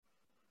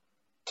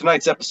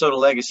Tonight's episode of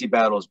Legacy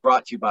Battle is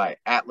brought to you by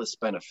Atlas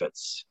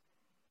Benefits.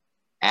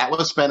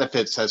 Atlas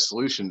Benefits has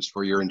solutions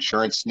for your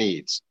insurance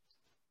needs.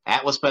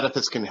 Atlas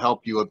Benefits can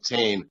help you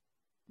obtain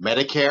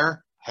Medicare,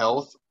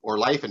 health, or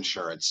life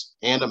insurance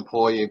and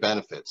employee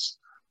benefits.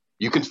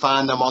 You can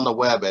find them on the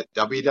web at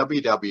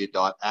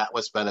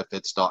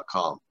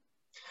www.atlasbenefits.com.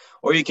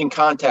 Or you can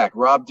contact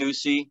Rob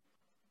Ducey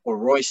or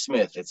Roy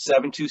Smith at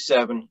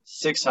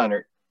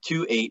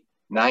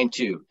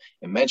 727-600-2892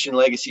 and mention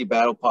Legacy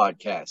Battle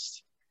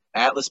Podcast.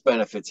 Atlas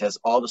Benefits has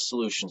all the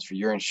solutions for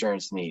your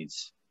insurance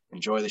needs.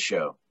 Enjoy the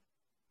show.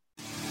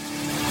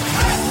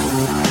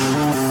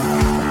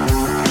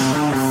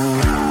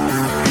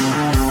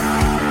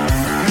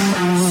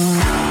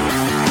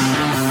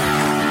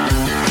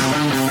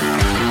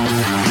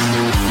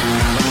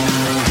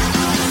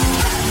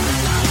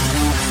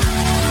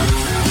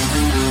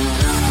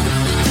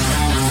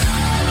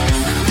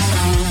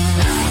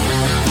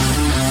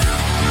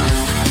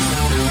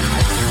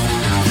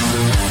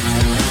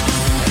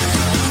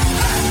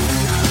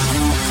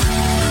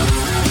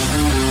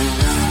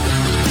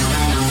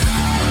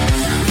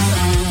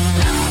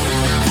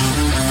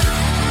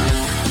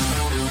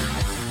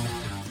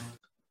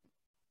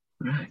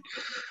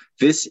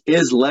 This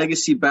is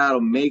Legacy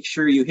Battle. Make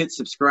sure you hit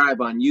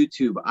subscribe on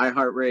YouTube,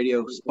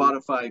 iHeartRadio,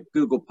 Spotify,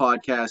 Google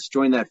Podcasts.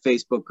 Join that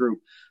Facebook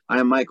group. I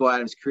am Michael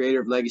Adams,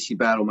 creator of Legacy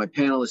Battle. My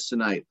panelists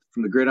tonight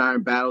from the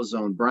Gridiron Battle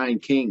Zone, Brian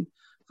King.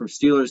 From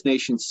Steelers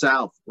Nation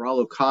South,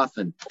 Rollo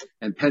Coffin.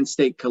 And Penn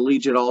State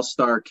Collegiate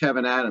All-Star,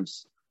 Kevin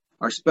Adams.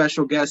 Our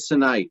special guest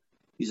tonight,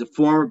 he's a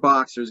former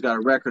boxer. He's got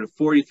a record of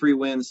 43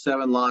 wins,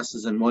 7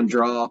 losses, and 1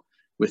 draw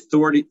with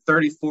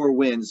 34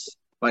 wins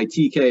by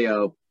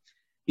TKO.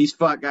 He's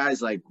fought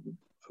guys like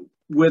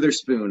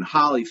Witherspoon,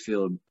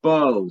 Holyfield,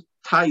 Bo,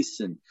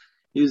 Tyson.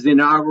 He was the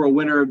inaugural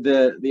winner of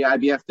the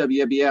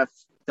IBF,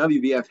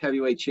 WBF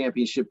heavyweight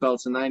championship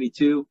belts in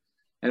 '92.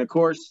 And, of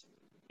course,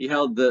 he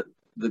held the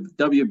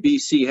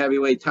WBC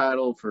heavyweight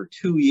title for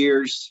 2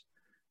 years.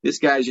 This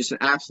guy's just an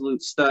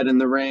absolute stud in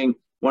the ring,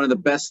 one of the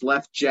best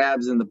left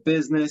jabs in the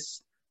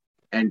business.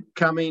 And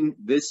coming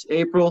this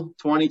April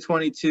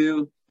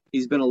 2022,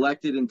 he's been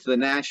elected into the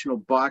National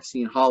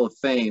Boxing Hall of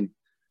Fame.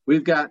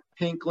 We've got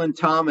Pinklon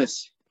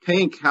Thomas.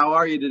 Pink, how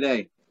are you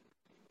today?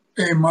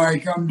 Hey,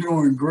 Mike, I'm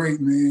doing great,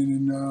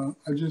 man. And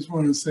I just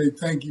want to say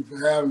thank you for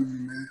having me,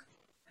 man.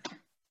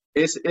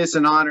 It's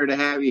an honor to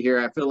have you here.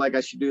 I feel like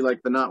I should do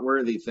like the not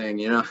worthy thing,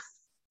 you know?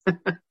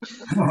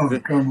 Oh,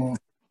 come on.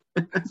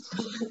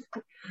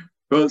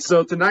 Well,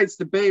 so tonight's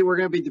debate, we're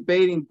going to be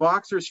debating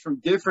boxers from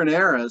different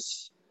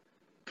eras,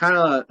 kind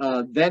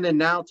of then and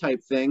now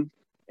type thing.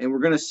 And we're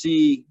going to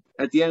see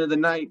at the end of the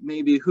night,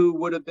 maybe who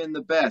would have been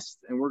the best.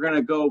 And we're going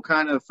to go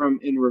kind of from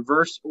in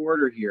reverse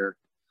order here.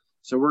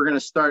 So we're going to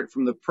start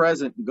from the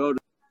present and go to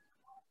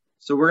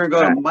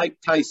Mike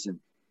Tyson.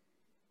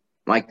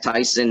 Mike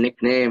Tyson,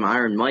 nickname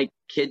Iron Mike,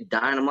 Kid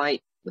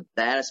Dynamite, the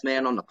baddest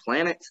man on the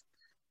planet.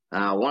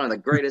 One of the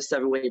greatest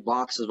heavyweight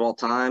boxers of all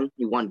time.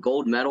 He won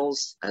gold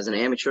medals as an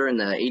amateur in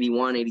the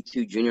 81,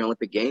 82 Junior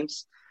Olympic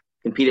Games.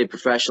 Competed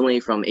professionally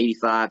from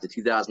 85 to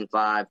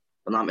 2005.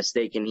 If I'm not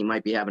mistaken, he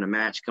might be having a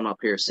match come up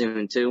here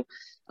soon, too.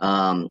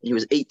 He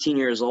was 18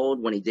 years old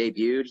when he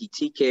debuted. He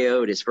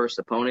TKO'd his first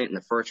opponent in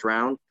the first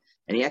round,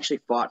 and he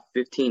actually fought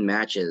 15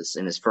 matches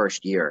in his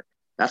first year.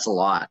 That's a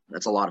lot.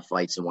 That's a lot of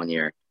fights in 1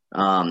 year.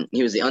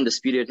 He was the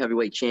undisputed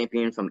heavyweight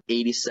champion from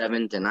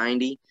 87 to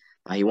 90.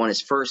 He won his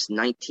first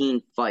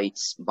 19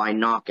 fights by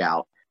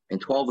knockout,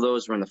 and 12 of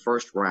those were in the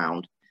first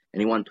round.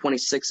 And he won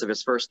 26 of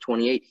his first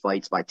 28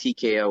 fights by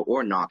TKO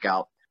or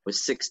knockout, with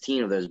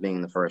 16 of those being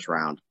in the first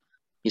round.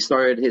 He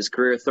started his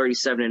career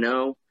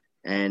 37-0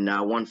 and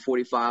won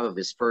 45 of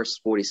his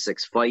first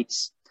 46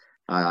 fights.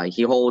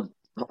 He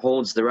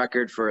holds the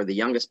record for the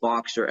youngest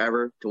boxer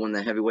ever to win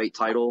the heavyweight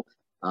title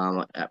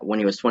when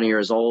he was 20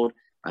 years old.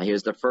 He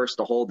was the first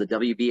to hold the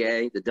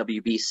WBA, the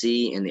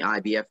WBC, and the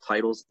IBF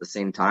titles at the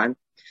same time.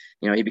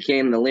 You know, he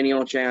became the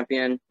lineal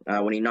champion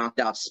when he knocked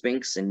out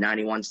Spinks in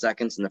 91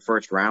 seconds in the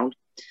first round.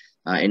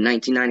 In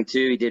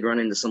 1992, he did run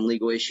into some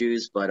legal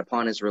issues, but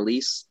upon his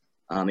release,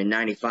 in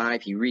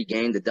 95, he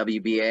regained the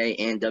WBA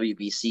and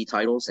WBC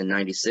titles in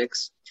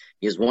 96.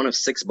 He is one of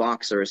 6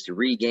 boxers to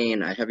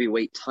regain a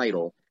heavyweight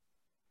title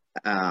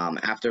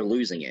after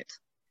losing it.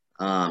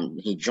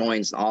 He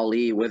joins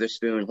Ali,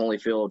 Witherspoon,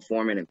 Holyfield,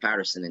 Foreman, and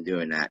Patterson in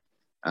doing that.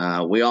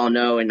 We all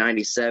know in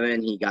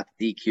 97, he got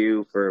the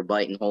DQ for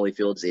biting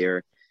Holyfield's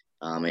ear,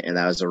 and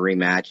that was a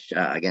rematch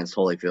against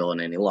Holyfield, and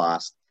then he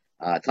lost.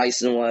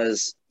 Tyson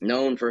was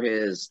known for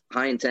his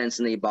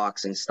high-intensity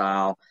boxing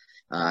style,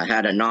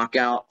 had a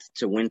knockout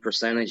to win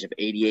percentage of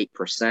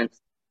 88%.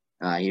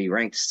 He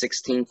ranked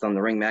 16th on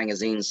the Ring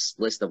Magazine's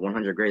list of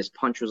 100 greatest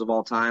punchers of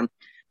all time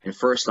and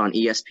first on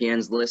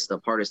ESPN's list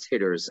of hardest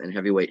hitters in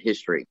heavyweight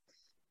history.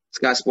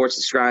 Sky Sports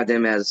described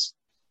him as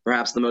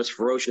perhaps the most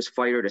ferocious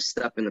fighter to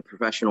step in the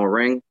professional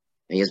ring,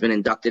 He has been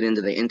inducted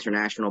into the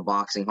International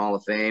Boxing Hall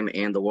of Fame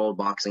and the World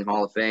Boxing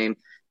Hall of Fame.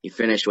 He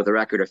finished with a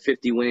record of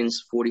 50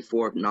 wins,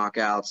 44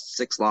 knockouts,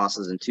 6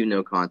 losses, and 2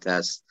 no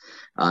contests.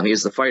 He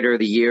was the Fighter of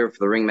the Year for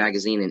the Ring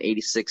magazine in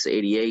 86,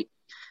 88.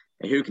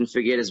 And who can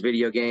forget his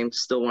video game?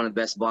 Still one of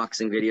the best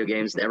boxing video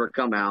games to ever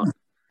come out.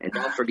 And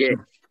don't forget,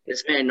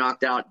 this man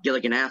knocked out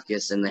Gilligan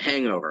Atkins in The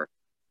Hangover.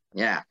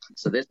 Yeah,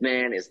 so this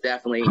man is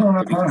definitely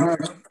to be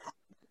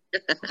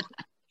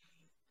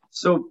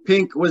So,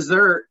 Pink, was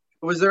there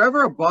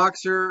ever a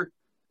boxer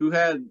who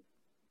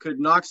could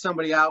knock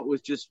somebody out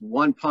with just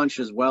one punch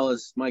as well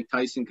as Mike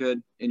Tyson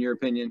could, in your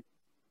opinion?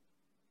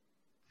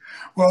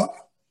 Well,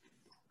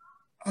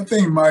 I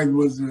think Mike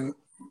was a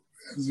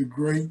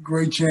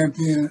great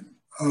champion.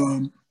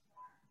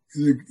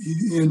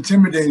 He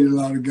intimidated a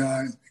lot of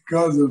guys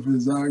because of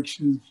his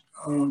actions,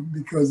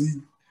 because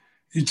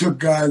he took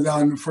guys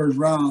out in the first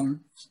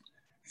round.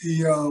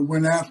 He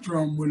went after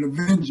them with a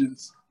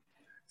vengeance.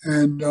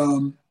 And,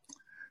 of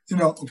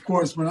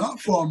course, when I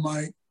fought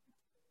Mike,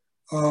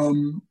 a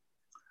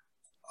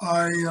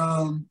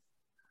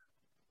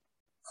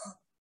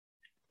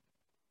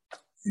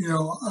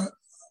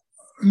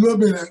little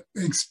bit of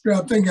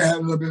experience. I think I had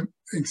a little bit of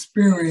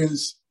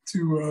experience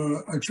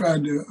to, I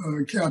tried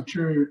to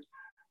capture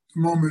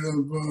the moment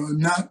of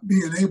not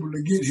being able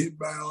to get hit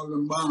by all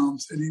the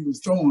bombs that he was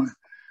throwing,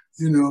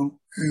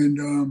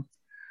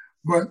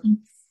 but,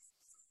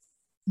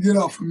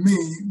 for me,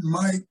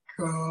 Mike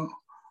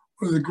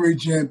was a great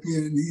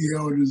champion. He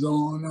held his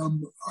own.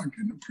 I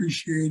can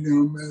appreciate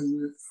him as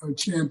a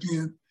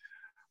champion.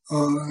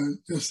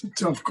 Just a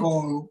tough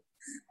call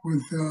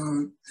with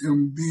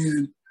him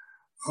being,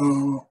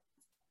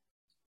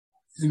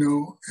 in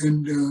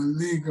the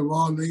league of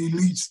all the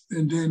elites,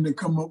 and then to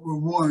come up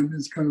with one,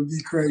 it's going to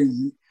be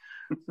crazy.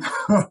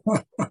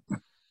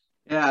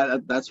 Yeah,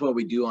 that's what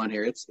we do on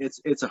here.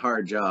 It's a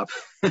hard job.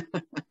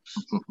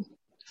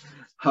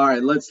 All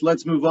right,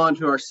 let's move on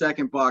to our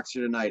second boxer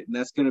tonight, and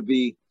that's going to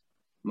be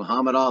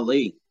Muhammad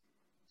Ali.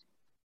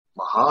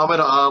 Muhammad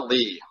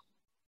Ali.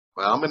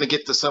 Well, I'm going to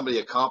get to some of the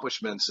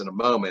accomplishments in a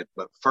moment,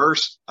 but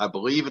first, I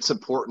believe it's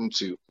important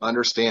to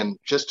understand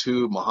just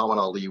who Muhammad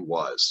Ali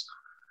was.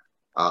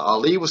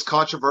 Ali was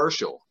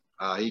controversial.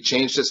 He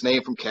changed his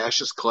name from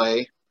Cassius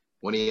Clay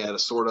when he had a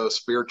sort of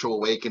spiritual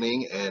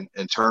awakening and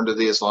turned to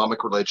the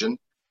Islamic religion.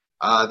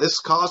 This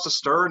caused a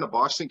stir in the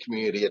boxing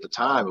community at the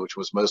time, which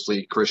was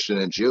mostly Christian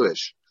and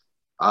Jewish.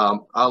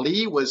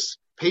 Ali was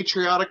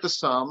patriotic to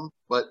some,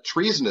 but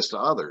treasonous to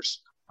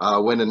others.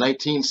 When in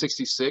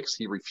 1966,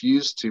 he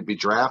refused to be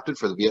drafted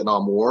for the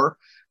Vietnam War,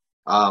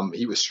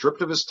 he was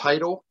stripped of his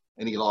title,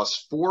 and he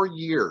lost 4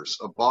 years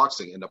of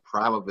boxing in the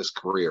prime of his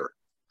career.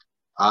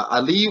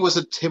 Ali was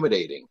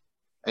intimidating,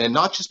 and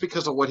not just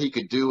because of what he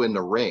could do in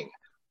the ring,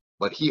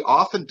 but he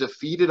often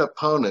defeated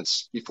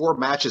opponents before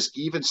matches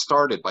even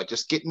started by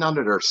just getting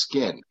under their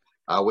skin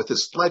with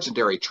his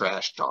legendary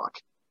trash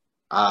talk.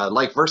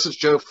 Like versus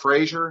Joe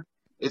Frazier,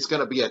 it's going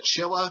to be a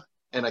chilla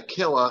and a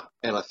killa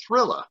and a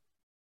thrilla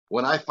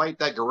when I fight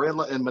that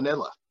gorilla in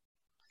Manila.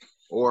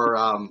 Or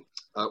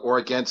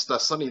against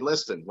Sonny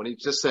Liston when he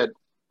just said,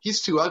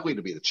 he's too ugly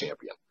to be the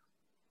champion.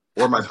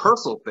 Or my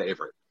personal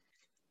favorite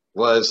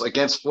was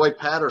against Floyd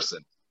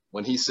Patterson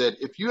when he said,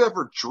 if you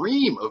ever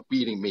dream of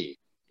beating me,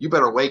 you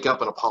better wake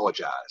up and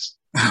apologize.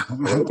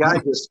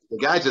 The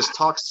guy just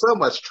talks so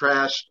much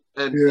trash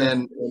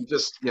and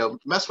just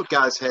mess with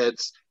guys'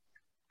 heads.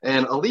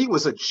 And Ali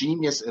was a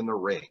genius in the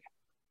ring.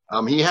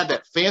 He had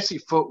that fancy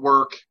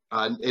footwork.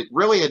 It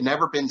really had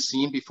never been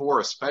seen before,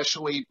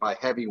 especially by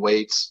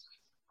heavyweights.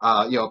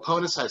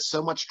 Opponents had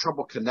so much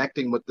trouble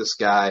connecting with this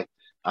guy.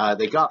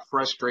 They got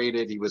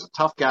frustrated. He was a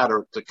tough guy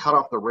to cut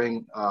off the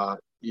ring,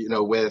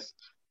 with.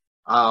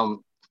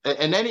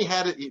 And then he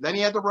had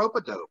the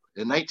rope-a-dope.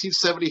 In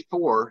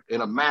 1974,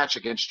 in a match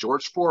against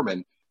George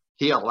Foreman,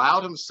 he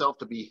allowed himself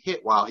to be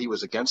hit while he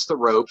was against the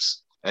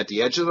ropes at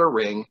the edge of the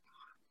ring.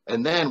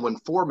 And then when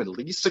Foreman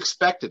least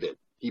expected it,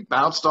 he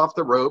bounced off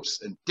the ropes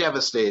and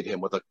devastated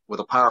him with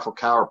a powerful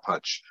counter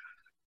punch.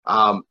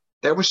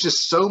 There was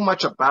just so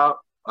much about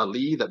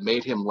Ali that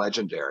made him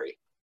legendary.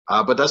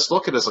 But let's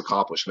look at his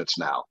accomplishments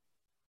now.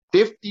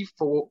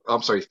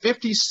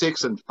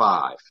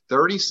 56-5,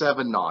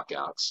 37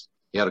 knockouts.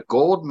 He had a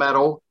gold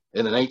medal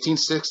in the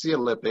 1960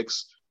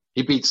 Olympics.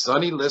 He beat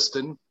Sonny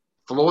Liston,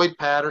 Floyd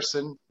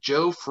Patterson,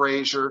 Joe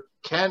Frazier,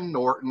 Ken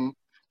Norton,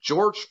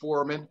 George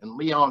Foreman, and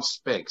Leon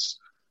Spinks.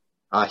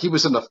 He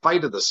was in the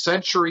fight of the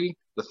century,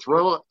 the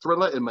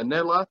Thrilla in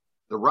Manila,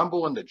 the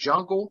Rumble in the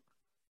Jungle.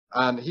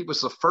 He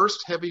was the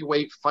first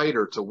heavyweight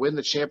fighter to win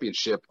the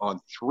championship on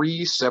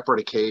 3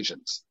 separate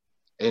occasions.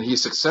 And he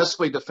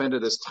successfully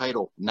defended his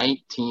title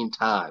 19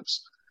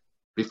 times.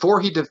 Before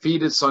he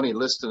defeated Sonny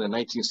Liston in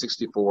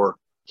 1964,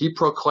 he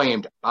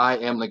proclaimed, "I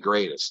am the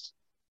greatest."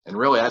 And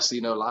really, I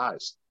see no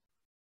lies.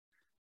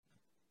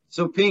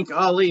 So, Pink,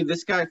 Ali,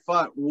 this guy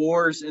fought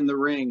wars in the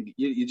ring.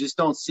 You just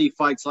don't see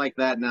fights like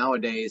that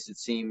nowadays, it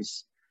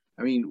seems.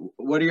 I mean,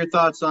 what are your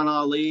thoughts on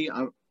Ali?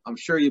 I'm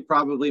sure you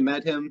probably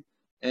met him,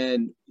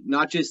 and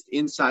not just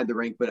inside the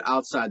ring, but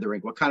outside the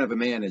ring. What kind of a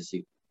man is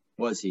he?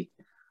 was he?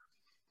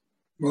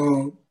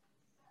 Well,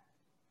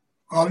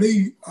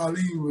 Ali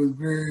was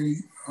very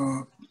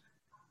a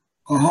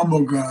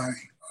humble guy.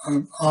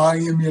 I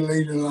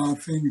emulated a lot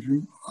of things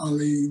from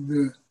Ali,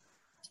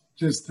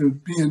 just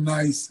being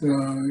nice,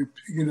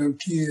 picking up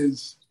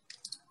kids,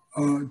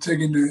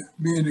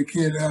 being a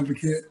kid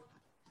advocate.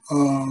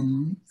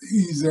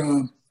 He was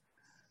a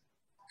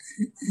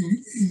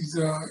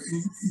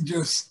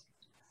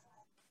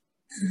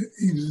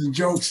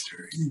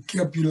jokester. He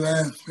kept you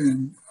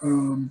laughing.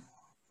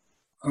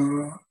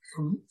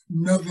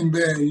 Nothing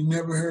bad. You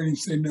never heard him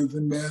say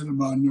nothing bad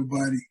about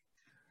nobody.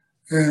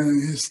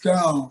 And his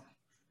style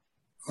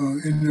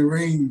in the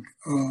ring,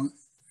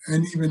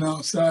 and even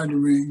outside the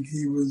ring,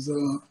 he was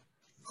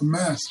a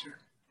master.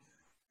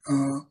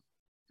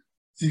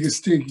 He could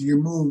stick, he could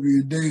move, he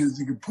could dance,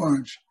 he could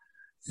punch.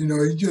 You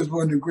know, he just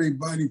wasn't a great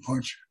body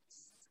puncher.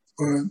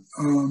 But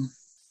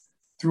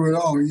through it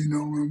all, you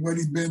know, and what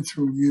he's been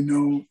through, you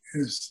know,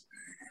 is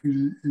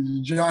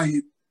a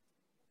giant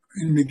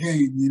in the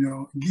game, you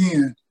know.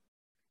 Again,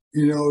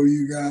 you know,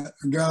 you got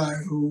a guy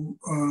who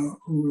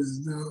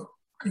is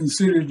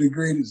considered the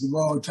greatest of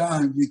all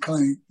time, we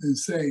claim and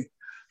say,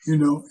 you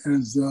know,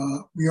 as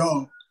we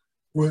all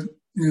would,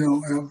 you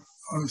know,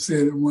 have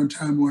said at one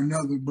time or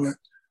another. But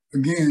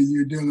again,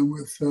 you're dealing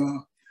with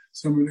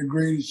some of the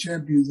greatest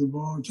champions of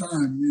all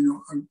time,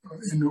 you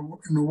know,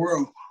 in the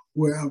world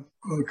who have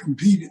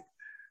competed.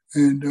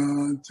 And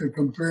to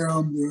compare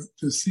them,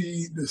 to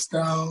see the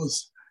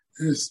styles,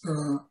 it's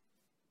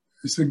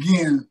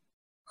again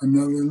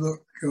another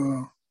look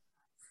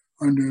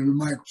under the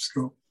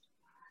microscope.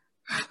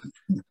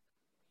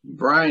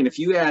 Brian, if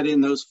you add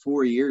in those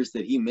 4 years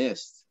that he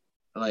missed,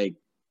 like,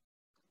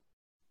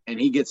 and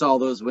he gets all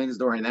those wins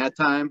during that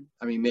time,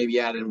 I mean, maybe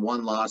add in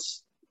one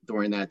loss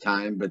during that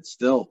time, but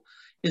still,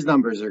 his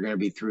numbers are going to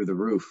be through the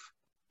roof.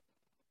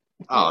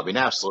 Oh, I mean,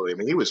 absolutely. I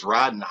mean, he was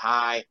riding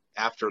high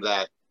after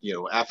that, you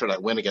know, after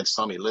that win against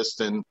Sonny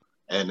Liston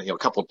and, you know, a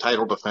couple of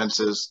title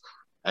defenses.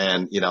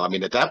 And, you know, I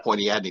mean, at that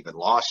point, he hadn't even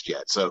lost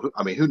yet. So,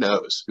 I mean, who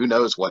knows? Who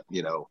knows what,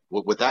 you know,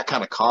 with that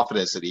kind of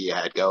confidence that he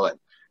had going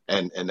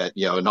and that,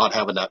 you know, not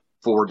having that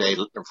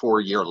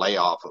 4-year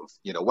layoff of,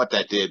 you know, what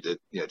that did to,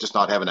 you know, just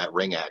not having that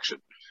ring action.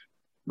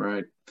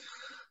 Right.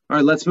 All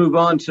right, let's move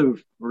on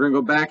we're going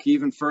to go back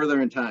even further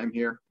in time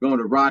here, going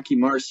to Rocky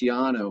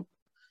Marciano.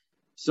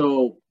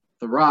 So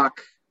The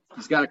Rock,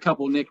 he's got a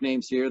couple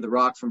nicknames here, The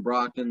Rock from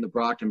Brockton, the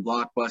Brockton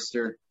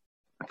Blockbuster.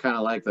 I kind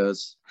of like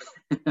those.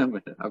 I'm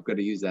going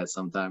to use that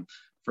sometime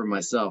for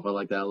myself. I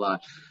like that a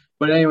lot.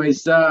 But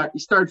anyways, he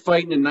started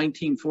fighting in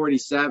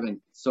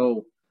 1947,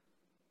 so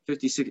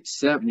 56,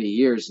 70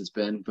 years it's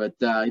been. But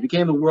he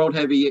became the world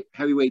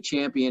heavyweight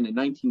champion in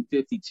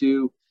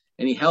 1952,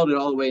 and he held it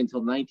all the way until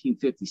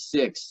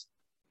 1956.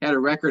 He had a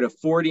record of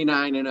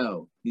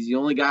 49-0. He's the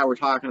only guy we're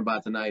talking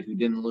about tonight who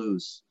didn't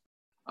lose,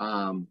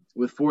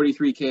 with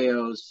 43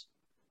 KOs.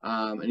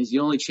 And he's the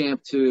only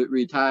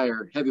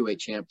heavyweight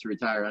champ to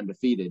retire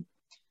undefeated.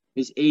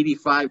 His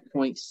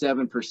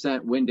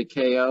 85.7% win to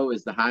KO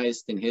is the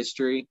highest in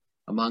history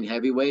among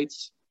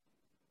heavyweights.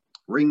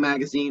 Ring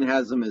Magazine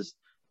has him as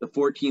the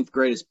 14th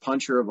greatest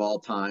puncher of all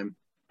time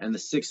and the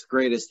 6th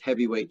greatest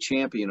heavyweight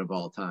champion of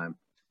all time.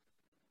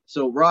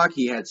 So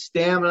Rocky had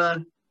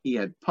stamina, he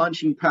had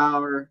punching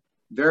power,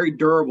 very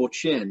durable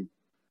chin.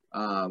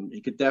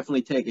 He could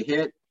definitely take a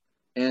hit.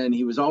 And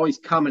he was always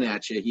coming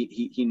at you.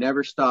 He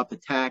never stopped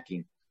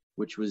attacking,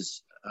 which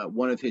was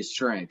one of his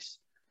strengths.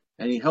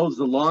 And he holds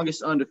the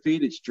longest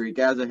undefeated streak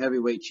as a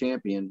heavyweight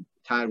champion,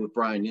 tied with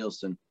Brian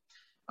Nielsen.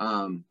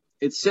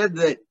 It's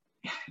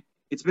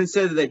been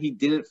said that he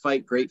didn't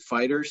fight great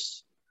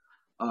fighters,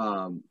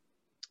 but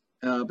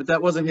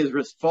that wasn't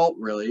his fault,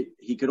 really.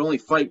 He could only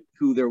fight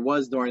who there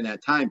was during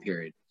that time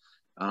period.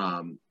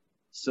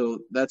 So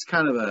that's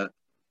kind of a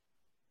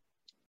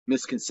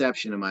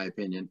misconception, in my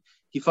opinion.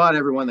 He fought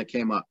everyone that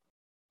came up.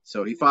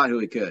 So he fought who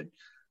he could.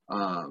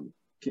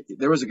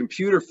 There was a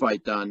computer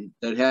fight done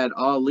that had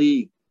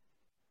Ali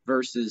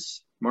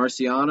versus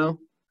Marciano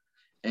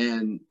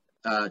and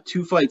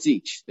 2 fights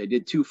each. They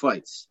did 2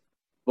 fights.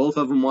 Both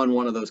of them won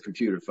one of those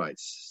computer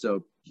fights.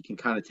 So you can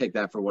kind of take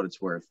that for what it's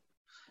worth.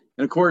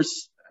 And, of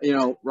course, you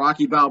know,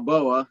 Rocky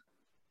Balboa,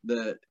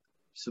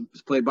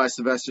 played by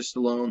Sylvester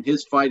Stallone,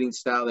 his fighting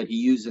style that he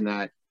used in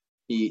that,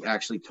 he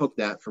actually took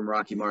that from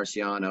Rocky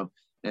Marciano.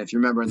 And if you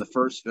remember in the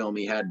first film,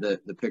 he had the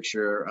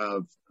picture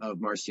of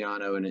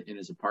Marciano in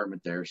his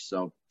apartment there.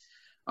 So,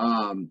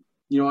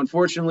 you know,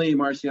 unfortunately,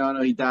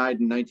 Marciano, he died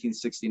in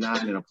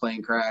 1969 in a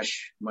plane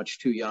crash, much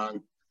too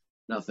young.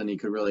 Nothing he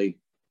could really,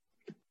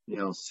 you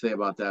know, say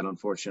about that,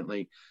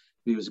 unfortunately.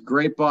 He was a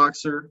great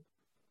boxer,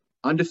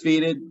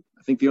 undefeated.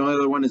 I think the only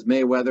other one is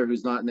Mayweather,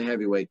 who's not in the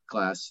heavyweight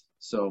class.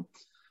 So,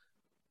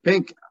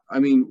 Pink, I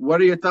mean,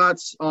 what are your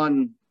thoughts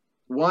on,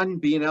 one,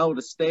 being able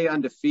to stay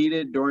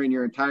undefeated during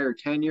your entire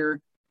tenure,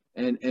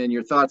 and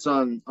your thoughts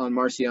on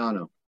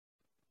Marciano?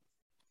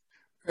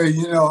 Hey,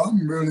 you know,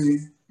 I'm really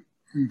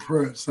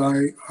impressed.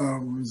 I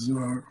was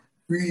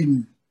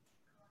reading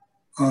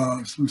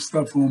some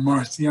stuff on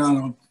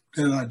Marciano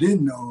that I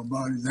didn't know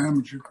about his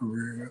amateur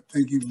career. I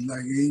think he was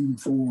like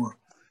 8-4.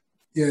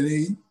 Yeah,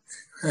 they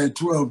had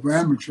 12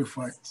 amateur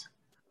fights,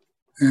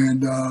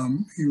 and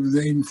he was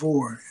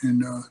 8-4.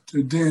 And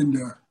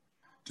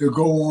to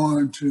go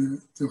on to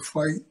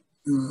fight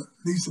at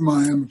least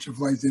my amateur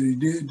fights that he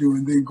did do,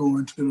 and then go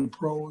into the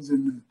pros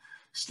and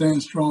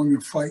stand strong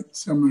and fight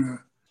some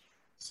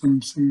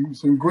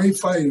great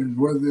fighters.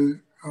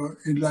 Whether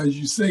as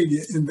you say,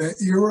 in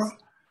that era,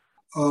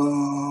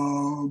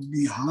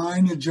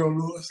 behind the Joe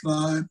Louis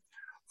line,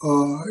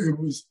 it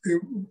was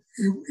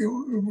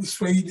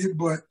faded,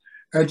 but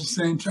at the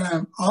same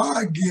time,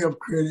 I give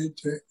credit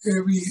to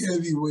every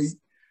heavyweight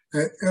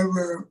that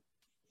ever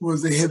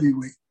was a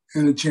heavyweight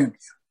and a champion.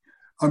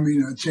 I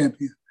mean, a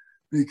champion,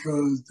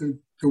 because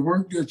the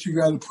work that you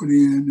got to put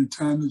in, the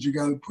time that you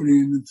got to put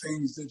in, the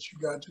things that you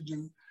got to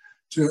do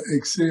to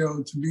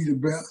excel, to be the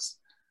best,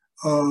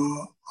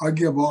 I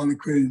give all the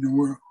credit in the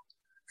world.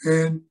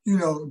 And, you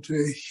know,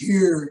 to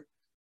hear,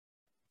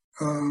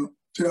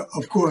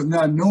 of course,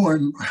 not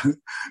knowing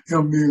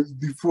him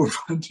before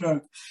my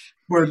time,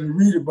 but to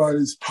read about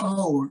his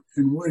power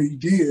and what he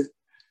did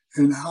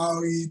and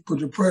how he put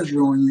the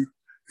pressure on you.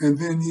 And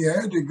then he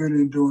had the good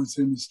endurance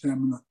and the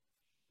stamina.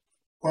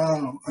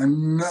 Wow,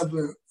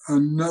 another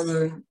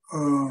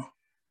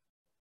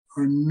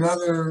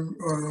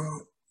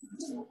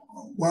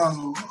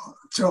wow,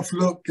 tough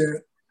look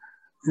at,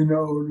 you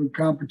know, the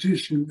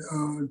competition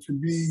to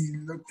be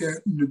looked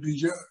at and to be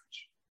judged.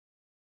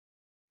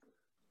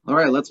 All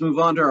right, let's move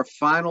on to our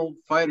final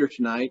fighter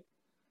tonight.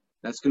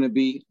 That's going to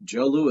be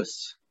Joe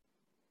Louis.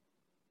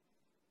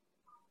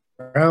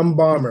 Brown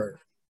Bomber,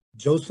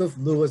 Joseph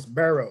Louis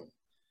Barrow.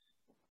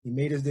 He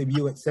made his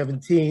debut at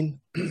 17.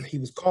 He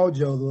was called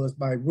Joe Louis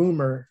by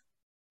rumor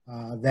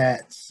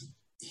that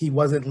he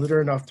wasn't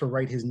literate enough to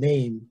write his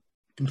name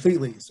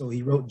completely. So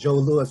he wrote Joe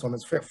Louis on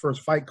his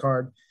first fight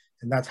card,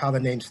 and that's how the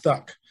name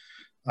stuck.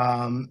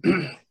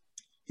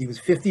 He was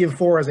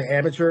 50-4 as an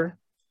amateur.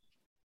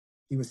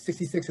 He was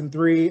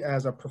 66-3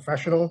 as a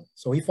professional.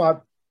 So he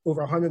fought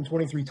over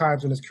 123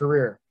 times in his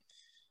career.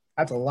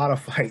 That's a lot of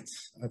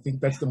fights. I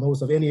think that's the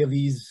most of any of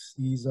these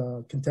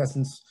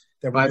contestants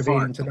that we're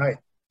debating tonight.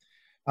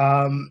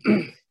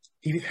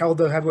 He held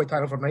the heavyweight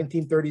title from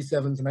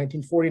 1937 to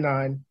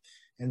 1949.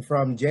 And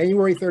from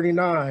January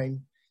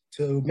 39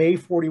 to May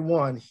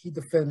 41, he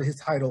defended his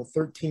title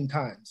 13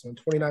 times. So in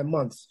 29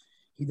 months,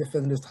 he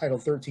defended his title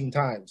 13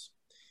 times.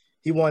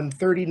 He won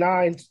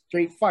 39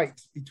 straight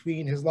fights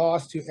between his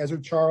loss to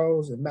Ezzard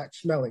Charles and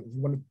Max Schmeling. He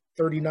won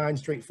 39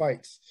 straight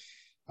fights.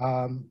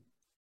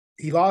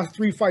 He lost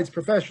 3 fights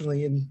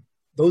professionally, and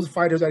those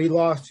fighters that he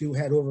lost to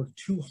had over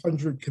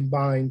 200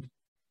 combined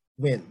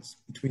wins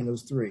between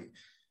those 3.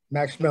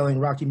 Max Schmeling,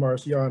 Rocky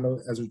Marciano,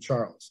 Ezzard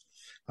Charles.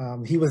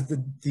 He was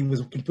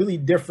completely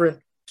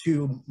different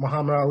to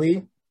Muhammad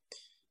Ali.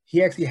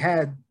 He actually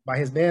had, by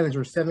his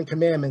manager, 7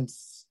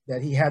 commandments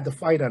that he had to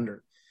fight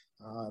under.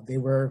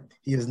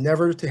 He was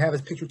never to have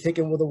his picture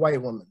taken with a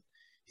white woman.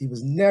 He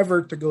was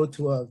never to go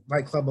to a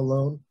nightclub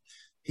alone.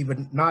 He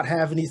would not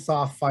have any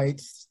soft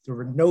fights. There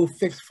were no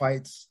fixed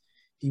fights.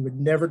 He would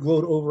never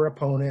gloat over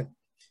opponent,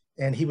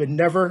 and he would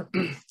never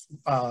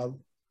live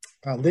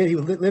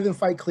and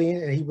fight clean.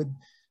 And he would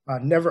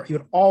he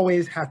would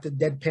always have to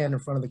deadpan in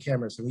front of the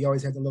camera. So he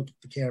always had to look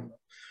at the camera.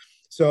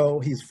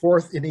 So he's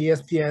 4th in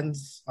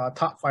ESPN's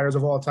top fighters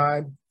of all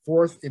time,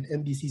 4th in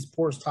NBC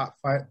Sports top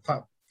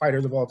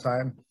fighters of all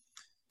time.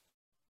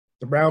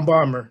 The Brown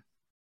Bomber,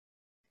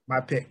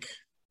 my pick.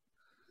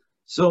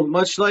 So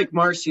much like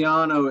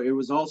Marciano, it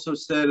was also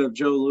said of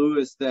Joe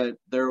Louis that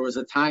there was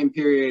a time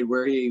period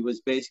where he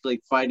was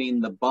basically fighting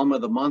the bum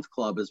of the month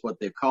club, is what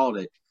they called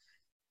it.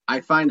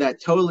 I find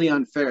that totally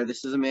unfair.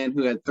 This is a man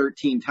who had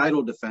 13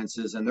 title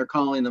defenses, and they're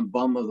calling him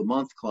bum of the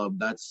month club.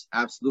 That's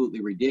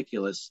absolutely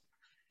ridiculous.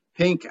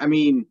 Pink, I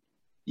mean,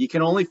 you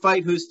can only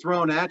fight who's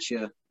thrown at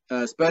you,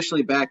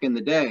 especially back in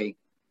the day.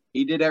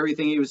 He did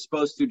everything he was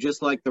supposed to,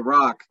 just like The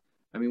Rock.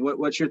 I mean,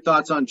 what's your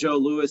thoughts on Joe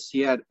Louis?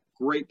 He had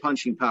great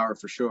punching power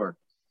for sure.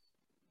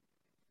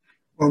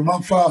 Well,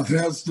 my father,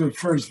 that's the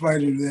first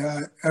fighter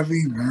that I ever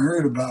even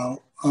heard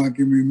about. I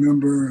can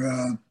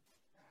remember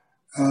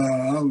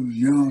I was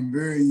young,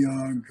 very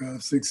young,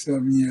 6,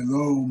 7 years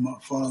old. My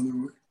father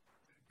would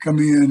come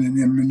in, and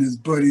him and his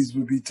buddies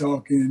would be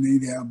talking, and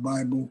they'd have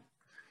Bible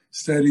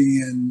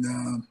study, and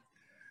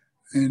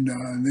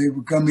they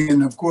would come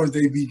in. Of course,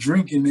 they'd be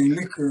drinking their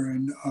liquor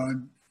and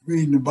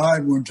reading the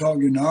Bible and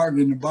talking,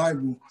 arguing the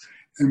Bible.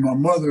 And my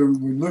mother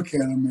would look at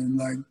them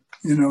and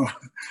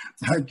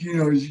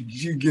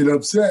she'd get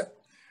upset.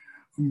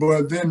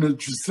 But then the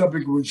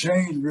subject would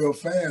change real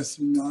fast.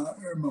 And I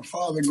heard my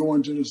father go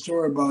into the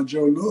story about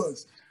Joe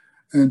Louis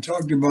and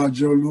talked about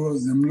Joe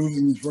Louis and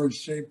losing his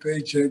first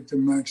paycheck to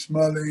Max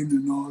Schmeling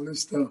and all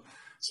this stuff.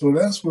 So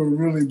that's what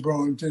really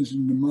brought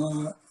attention to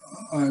my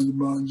eyes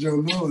about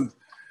Joe Louis.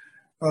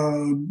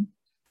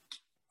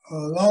 A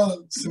lot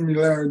of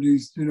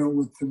similarities,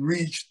 with the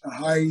reach, the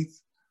height,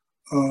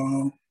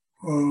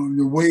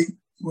 the weight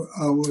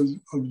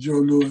of Joe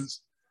Louis.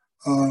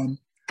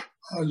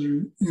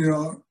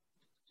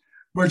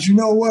 But you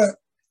know what?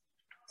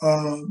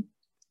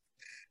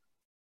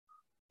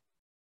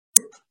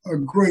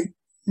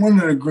 One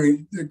of the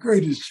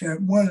greatest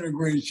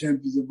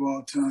champions of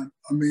all time.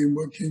 I mean,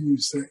 what can you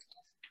say?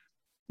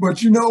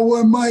 But you know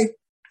what, Mike?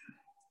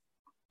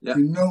 Yeah.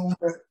 You know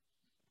what?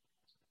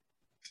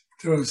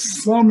 To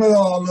sum it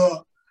all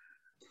up,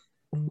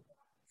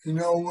 you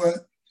know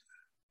what?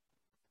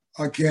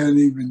 I can't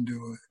even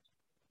do it.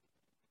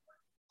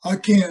 I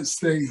can't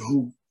say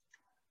who.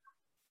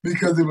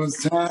 Because it was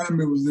time,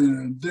 it was in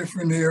a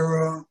different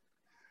era.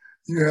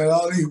 You had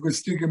Ali who could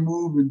stick and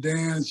move and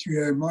dance.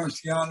 You had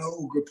Marciano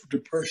who could put the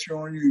pressure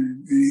on you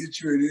and hit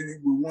you at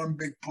it with one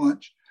big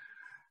punch.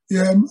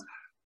 Yeah,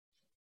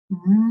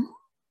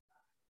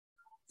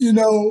 you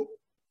know,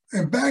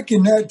 and back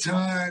in that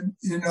time,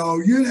 you know,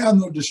 you didn't have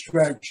no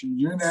distractions.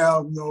 You didn't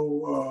have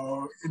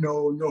no,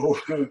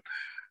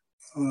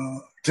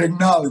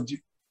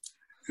 technology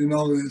and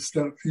all that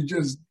stuff. You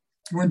just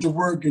went to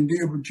work and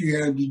did what you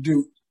had to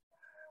do.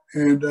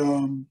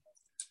 And,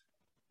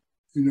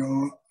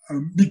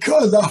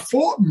 because I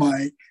fought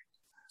Mike,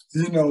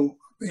 I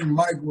think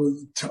Mike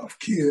was a tough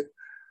kid.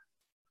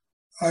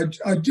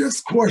 I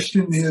just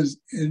questioned his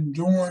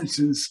endurance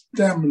and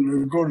stamina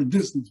to go the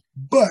distance.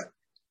 But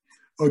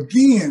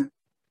again,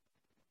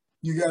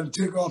 you got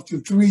to take off the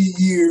 3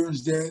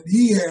 years that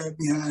he had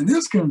behind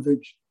his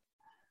conviction,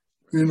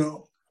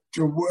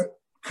 to what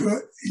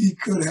he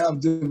could have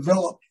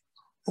developed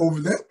over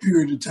that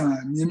period of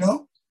time,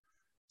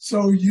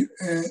 So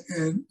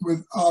and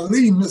with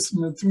Ali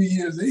missing the 3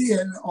 years that he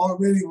had,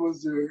 already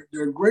was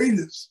the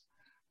greatest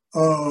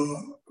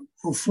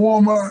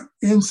performer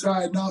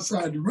inside and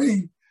outside the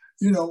ring.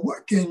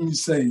 What can you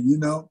say?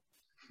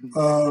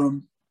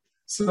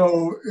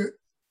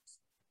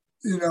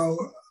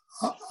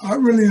 I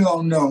really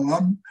don't know.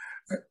 I'm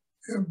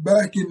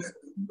back in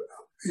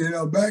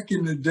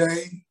the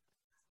day,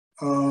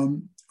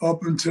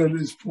 up until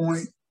this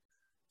point,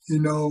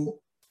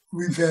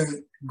 we've had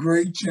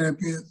great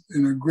champions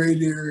in a great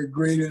era,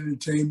 great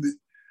entertainment.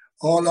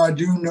 All I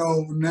do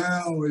know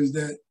now is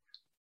that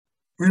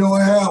we don't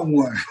have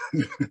one.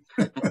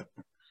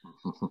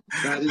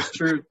 That is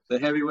true. The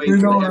heavyweight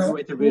division.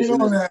 We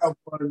don't have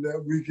one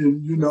that we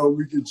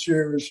can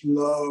cherish,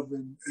 love,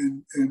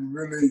 and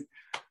really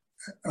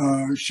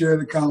share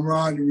the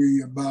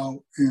camaraderie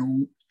about.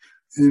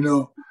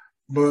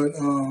 But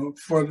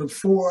for the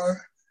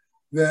four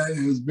that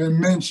has been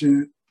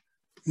mentioned,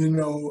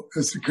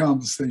 it's a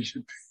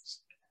conversation piece.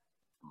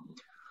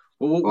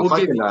 Well, if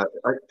I can,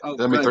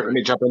 let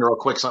me jump in real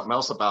quick. Something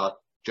else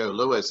about Joe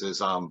Louis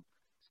is,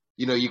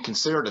 you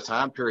consider the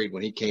time period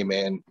when he came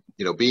in.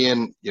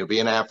 Being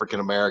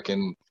African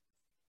American,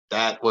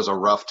 that was a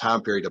rough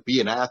time period to be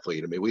an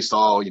athlete. I mean, we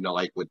saw,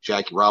 like with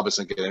Jackie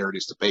Robinson getting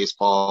introduced to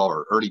baseball,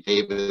 or Ernie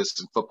Davis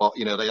in football.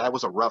 That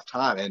was a rough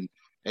time,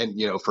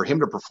 and for him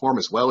to perform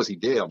as well as he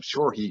did, I'm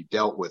sure he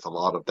dealt with a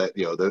lot of that,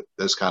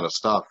 those kind of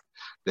stuff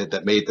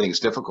that made things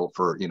difficult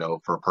for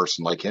a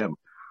person like him.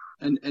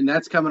 And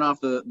that's coming off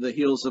the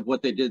heels of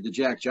what they did to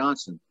Jack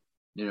Johnson,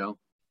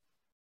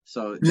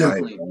 So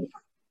definitely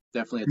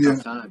a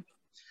tough time.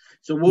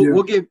 So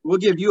we'll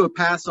give you a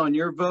pass on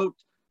your vote,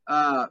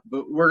 but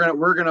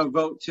we're gonna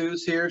vote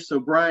twos here.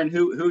 So Brian,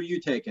 who are you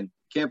taking?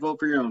 Can't vote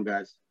for your own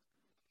guys.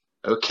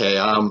 Okay,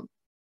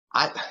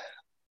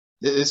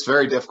 it's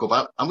very difficult,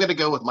 but I'm gonna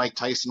go with Mike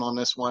Tyson on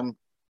this one.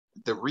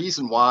 The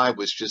reason why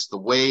was just the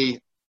way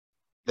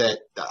that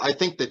I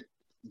think that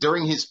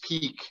during his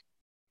peak,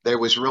 there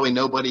was really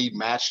nobody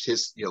matched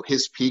his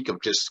peak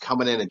of just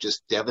coming in and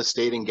just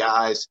devastating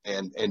guys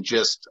and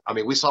just, I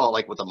mean, we saw it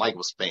like with the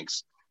Michael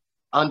Spinks,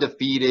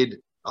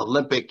 undefeated,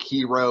 Olympic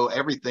hero,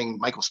 everything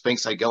Michael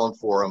Spinks had going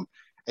for him.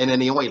 And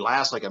then he only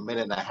lasts like a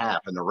minute and a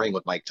half in the ring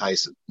with Mike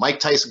Tyson. Mike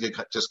Tyson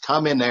could just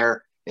come in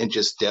there and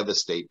just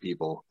devastate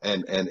people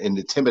and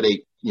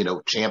intimidate,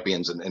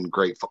 champions and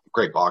great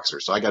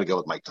boxers. So I got to go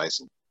with Mike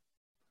Tyson.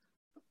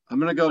 I'm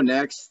going to go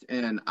next,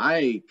 and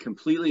I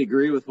completely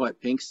agree with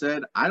what Pink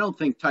said. I don't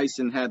think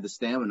Tyson had the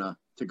stamina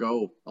to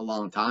go a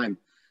long time.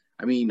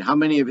 I mean, how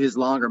many of his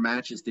longer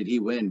matches did he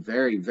win?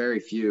 Very, very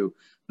few.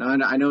 Now,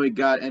 I know he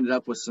ended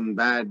up with some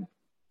bad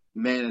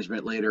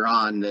management later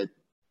on that,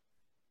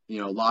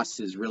 lost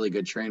his really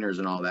good trainers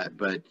and all that,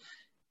 but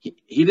he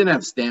didn't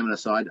have stamina,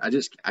 so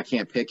I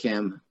can't pick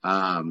him.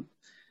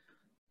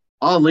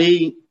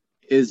 Ali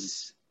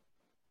is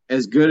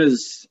as good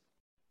as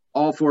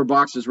all four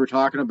boxers we're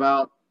talking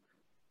about.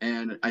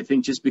 And I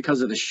think just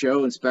because of the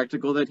show and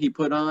spectacle that he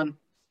put on,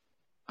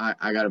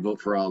 I got to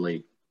vote for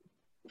Ali.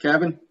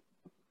 Kevin?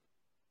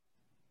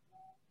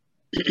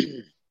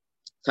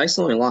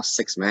 Tyson only lost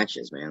 6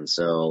 matches, man.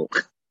 So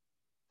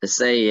to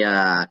say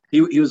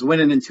he was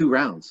winning in 2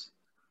 rounds.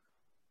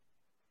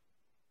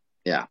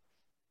 Yeah.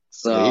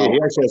 So he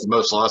actually has the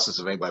most losses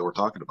of anybody we're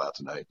talking about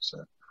tonight.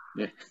 So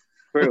yeah,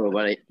 true.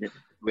 But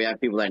we have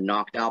people that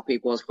knocked out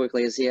people as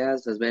quickly as he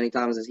has, as many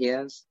times as he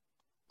has.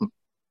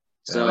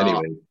 So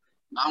anyway.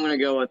 I'm going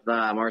to go with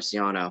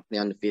Marciano, the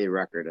undefeated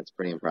record. That's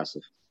pretty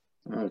impressive.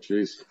 Oh,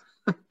 jeez.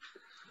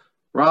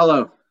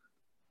 Rollo.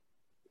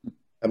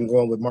 I'm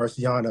going with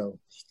Marciano.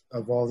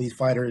 Of all these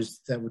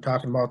fighters that we're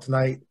talking about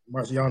tonight,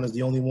 Marciano is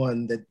the only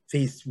one that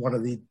faced one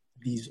of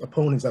these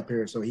opponents up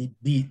here. So he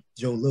beat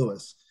Joe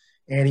Louis,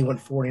 and he went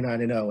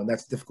 49-0, and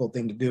that's a difficult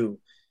thing to do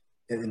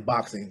in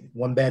boxing.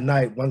 One bad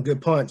night, one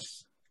good punch,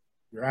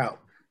 you're out.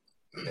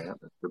 Yeah,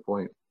 that's a good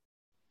point.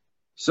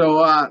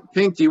 So,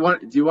 Pink, do you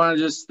want to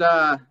just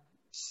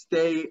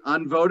stay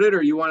unvoted,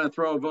 or you want to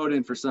throw a vote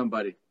in for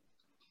somebody?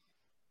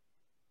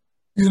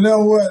 You know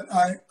what?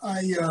 I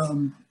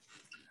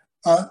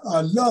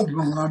love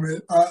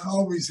Muhammad. I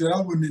always said I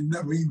would have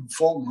never even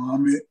fought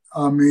Muhammad.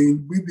 I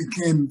mean, we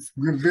became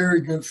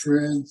very good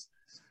friends.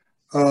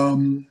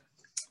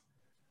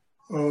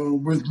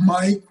 With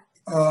Mike,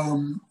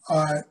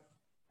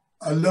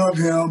 I love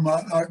him.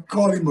 I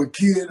call him a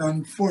kid,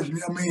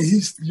 unfortunately. I mean,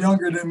 he's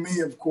younger than me,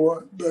 of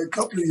course, but a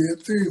couple of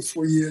years, 3 or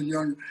 4 years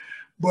younger.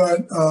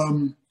 But,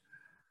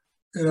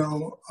 you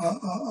know,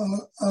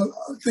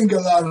 I think a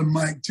lot of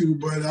Mike too,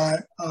 but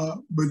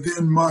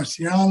then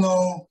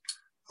Marciano,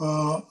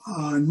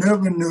 I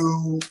never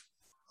knew,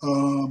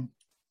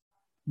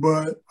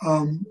 but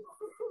I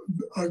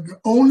can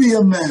only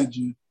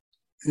imagine,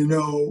 you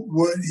know,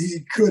 what he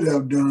could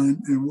have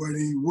done and what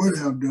he would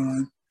have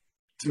done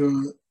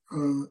to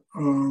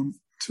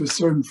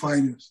certain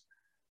fighters.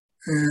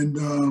 And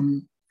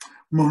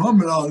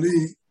Muhammad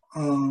Ali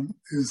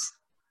is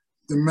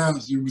the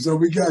master. So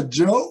we got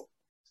Joe,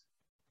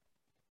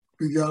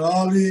 we got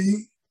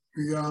Ali,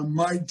 we got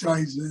Mike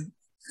Tyson,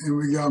 and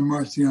we got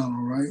Marciano,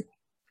 right?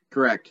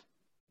 Correct.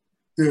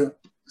 Yeah.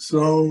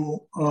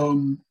 So,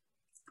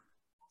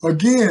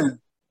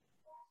 again,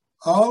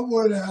 I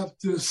would have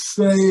to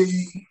say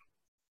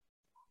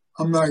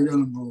I'm not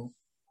going to vote.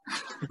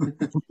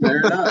 Fair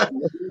enough.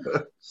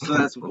 So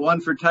that's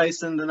 1 for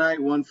Tyson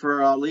tonight, 1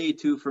 for Ali,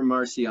 2 for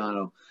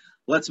Marciano.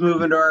 Let's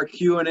move into our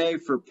Q&A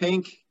for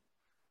Pink.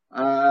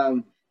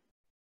 Well,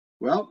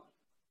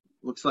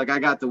 looks like I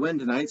got the win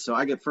tonight, so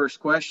I get first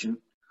question.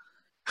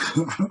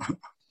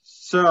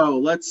 So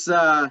let's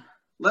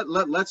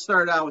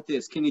start out with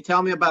this. Can you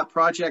tell me about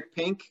Project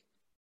Pink?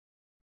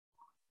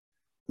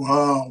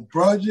 Wow,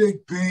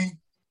 Project Pink.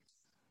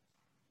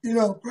 You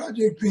know,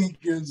 Project Pink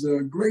is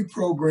a great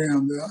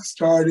program that I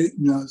started,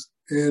 and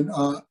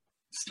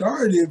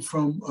started it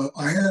from.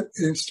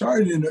 It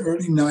started in the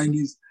early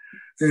 '90s,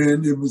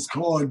 and it was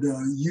called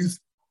Youth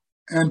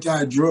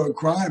Anti-Drug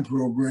Crime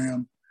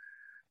Program,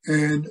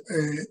 and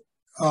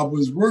I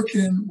was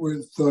working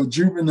with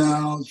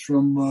juveniles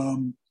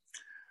from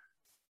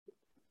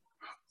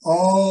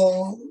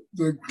all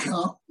the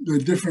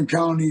different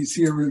counties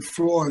here in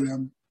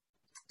Florida,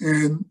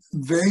 and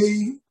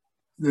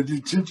the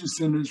detention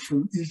centers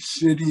from each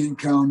city and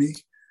county,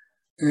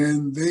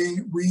 and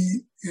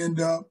we end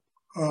up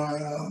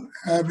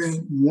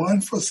having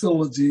one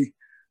facility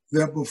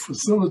that will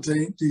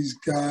facilitate these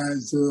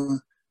guys,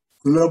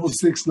 level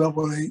 6,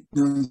 level 8,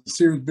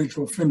 serious big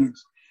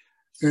offenders.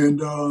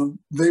 And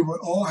they would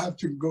all have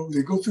to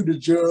they go through the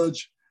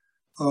judge,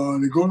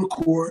 they go to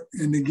court,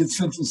 and they get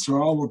sentenced to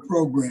our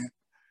program.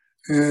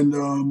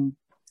 And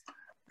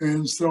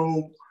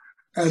so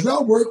as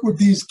I work with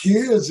these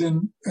kids,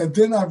 and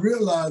then I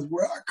realized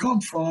where I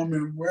come from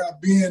and where I've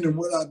been and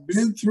what I've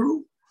been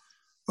through,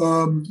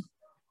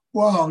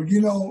 wow,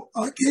 you know,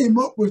 I came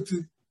up with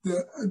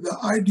the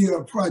idea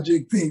of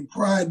Project Pink,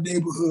 Pride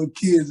Neighborhood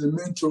Kids and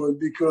Mentors,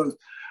 because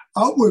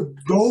I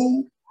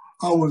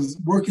was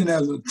working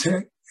as a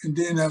tech and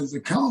then as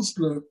a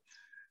counselor,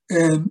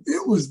 and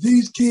it was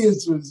these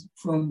kids was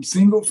from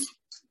single,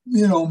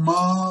 you know,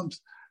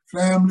 moms,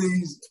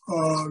 families,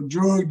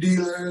 drug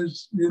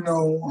dealers, you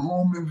know,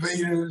 home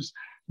invaders,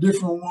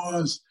 different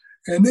ones.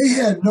 And they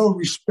had no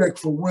respect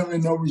for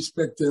women, no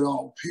respect at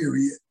all,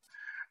 period.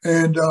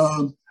 And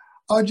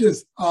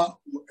as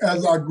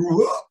I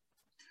grew up,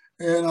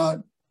 and I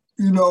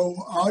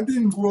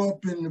didn't grow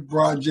up in the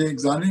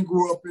projects, I didn't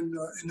grow up in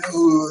the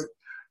hood,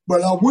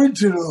 but I went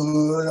to the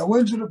hood, I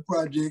went to the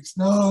projects,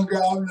 now I hung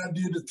out and I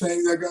did the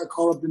things, I got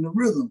caught up in the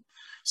rhythm.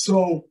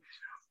 So,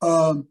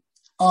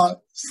 I've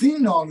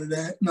seen all of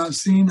that, and I've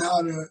seen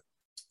how to,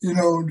 you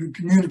know, to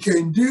communicate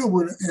and deal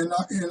with it,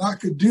 and I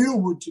could deal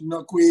with the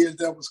knuckleheads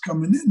that was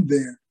coming in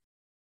there.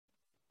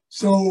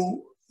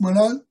 So when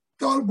I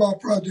thought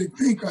about Project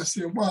Pink, I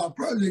said, wow,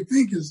 Project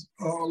Pink is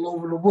all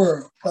over the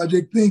world.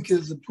 Project Pink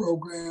is a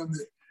program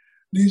that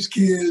these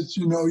kids,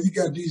 you know, you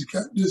got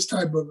this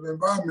type of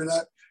environment.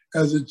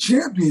 As a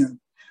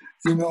champion,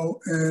 you know,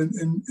 and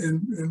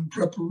in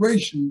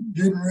preparation,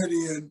 getting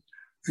ready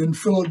in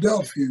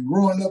Philadelphia,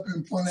 growing up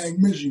in Pontiac,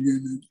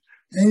 Michigan, and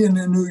hanging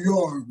in New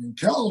York and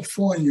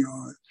California,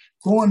 and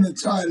going to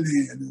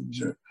Thailand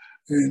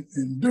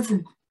and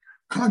different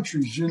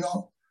countries, you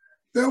know.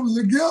 There was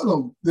a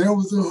ghetto, there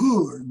was a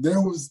hood,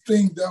 there was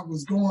things that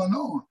was going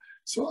on.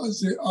 So I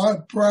said,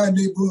 our Pride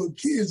Neighborhood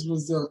Kids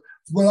was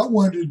what I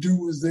wanted to do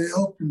was to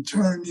help and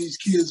turn these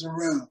kids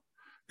around,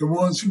 the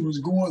ones who was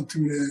going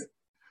through that,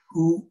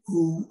 who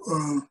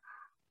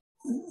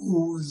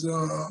was,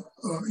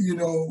 you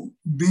know,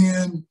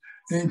 being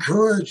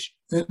encouraged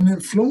and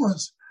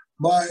influenced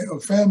by a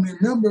family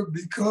member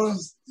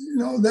because,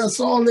 that's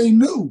all they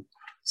knew.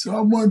 So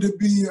I wanted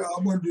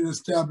to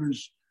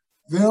establish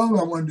them.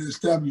 I wanted to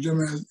establish them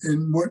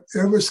in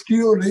whatever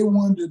skill they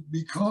wanted to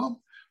become.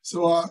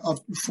 So I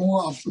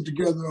put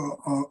together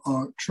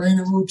a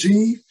training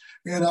routine,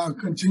 and I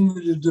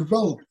continue to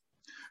develop it.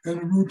 And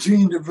the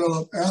routine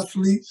developed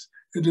athletes.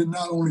 It did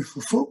not only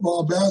for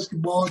football,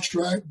 basketball,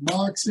 track,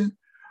 boxing,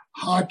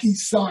 hockey,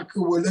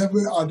 soccer,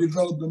 whatever. I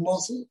developed the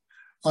muscle.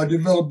 I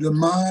developed the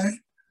mind.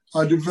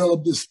 I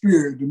developed the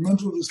spirit. The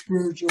mental, the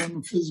spiritual, and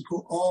the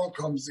physical all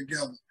comes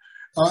together.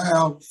 I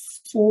have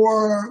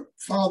 4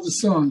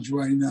 father-sons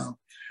right now.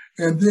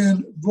 And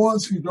then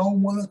ones who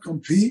don't want to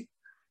compete,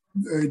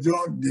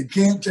 they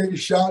can't take a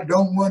shot,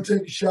 don't want to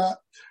take a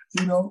shot,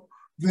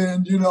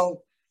 then,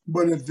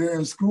 but if they're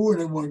in school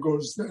and they want to go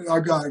to, I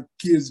got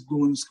kids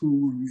going to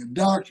school to be a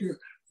doctor,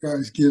 got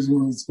kids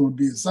going to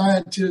be a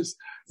scientist,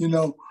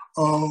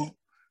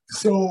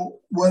 so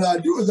what I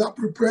do is I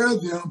prepare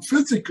them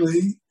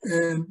physically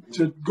and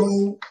to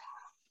go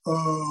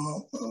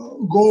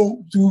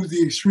through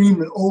the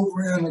extreme and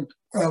over and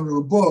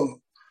above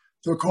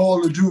the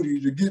call of duty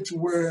to get to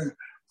where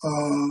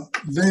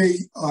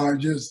they are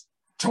just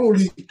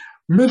totally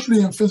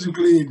mentally and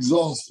physically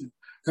exhausted.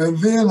 And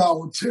then I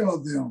will tell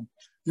them,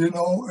 and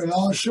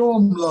I'll show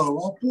them love.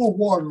 I'll pour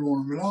water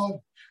on them and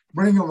I'll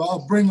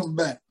bring them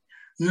back,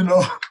 and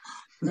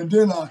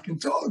then I can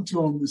talk to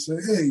them and say,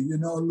 hey,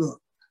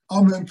 look,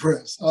 I'm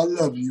impressed. I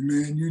love you,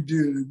 man. You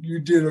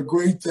did a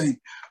great thing.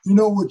 You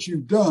know what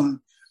you've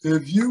done?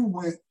 If you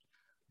went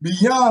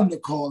beyond the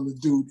call of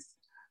duty,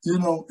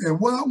 and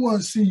what I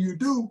want to see you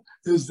do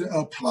is to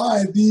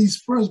apply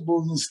these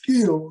principles and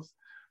skills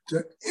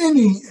to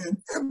any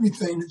and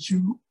everything that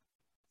you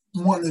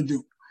want to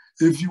do.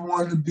 If you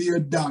want to be a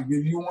doctor,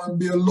 if you want to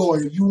be a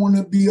lawyer, if you want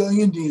to be an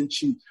Indian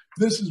chief,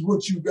 this is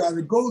what you got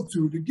to go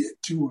through to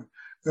get to it.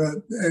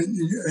 And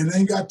it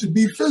ain't got to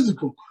be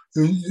physical.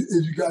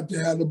 You got to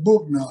have the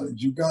book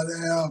knowledge.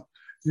 That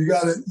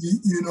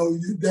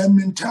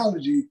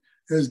mentality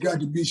has got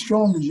to be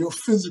strong as your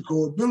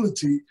physical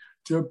ability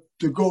to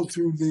go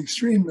through the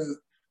extreme of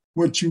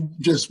what you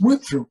just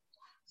went through,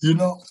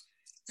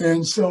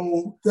 And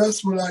so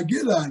that's what I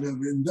get out of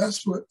it. And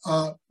that's what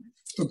I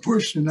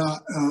push and I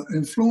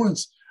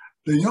influence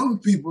the young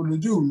people to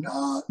do.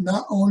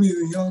 Not only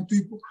the young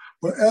people,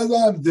 but as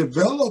I've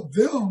developed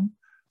them,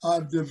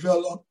 I've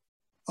developed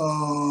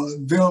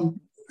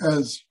them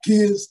as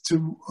kids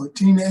to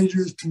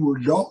teenagers to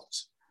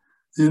adults,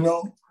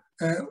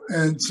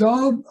 and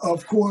some,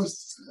 of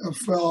course,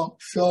 fell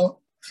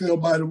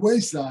by the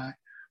wayside,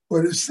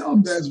 but there's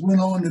some that's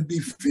went on to be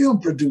film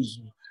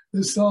producers.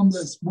 There's some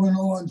that's went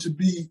on to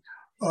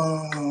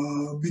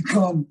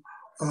become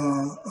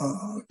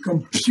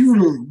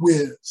computer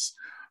whiz,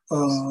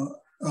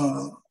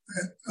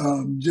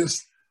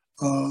 just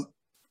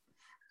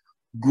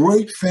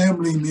great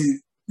family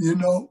men,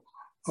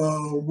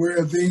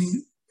 where they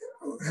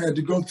had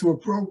to go through a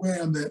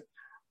program that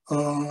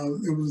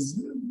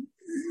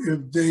if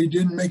they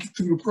didn't make it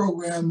through the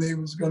program, they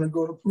was going to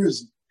go to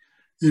prison,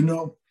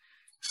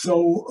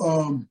 So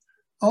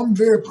I'm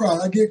very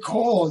proud. I get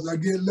calls, I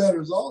get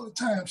letters all the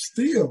time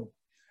still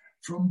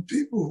from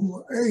people who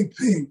are, hey,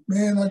 Pink,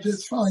 man, I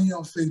just found you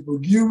on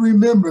Facebook. You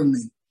remember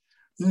me,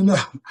 And I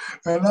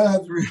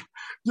have to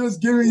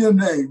just give me your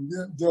name,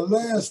 the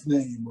last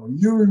name. Or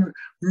you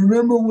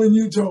remember when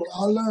you told,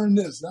 I learned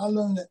this, I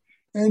learned that.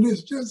 And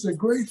it's just a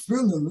great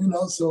feeling,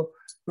 So,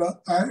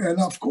 and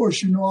of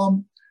course,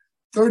 I'm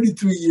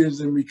 33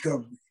 years in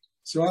recovery.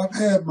 So I've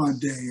had my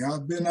day.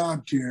 I've been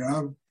out there.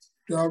 I've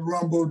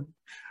rumbled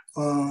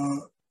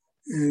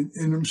in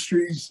them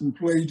streets and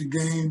played the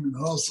game and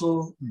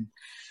hustled and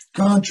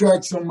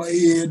contracts on my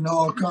head and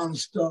all kind of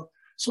stuff.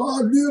 So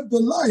I lived the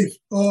life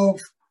of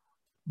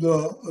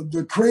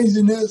the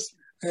craziness,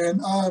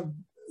 and I've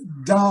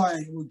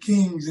dined with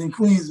kings and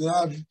queens, and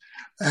I've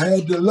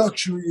had the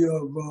luxury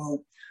of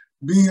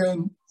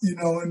being, in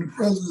the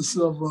presence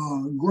of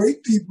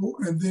great people,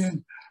 and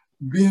then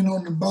being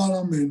on the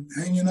bottom and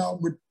hanging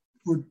out with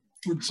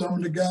some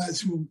of the guys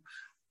who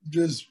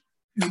just,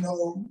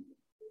 have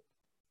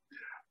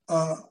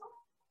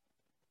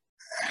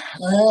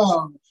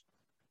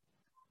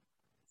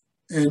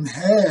and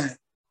had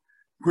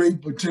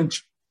great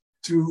potential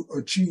to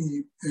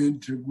achieve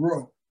and to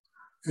grow.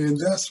 And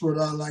that's what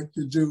I like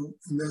to do,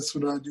 and that's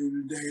what I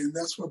do today, and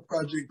that's what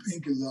Project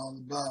Pink is all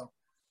about.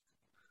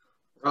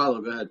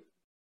 All good.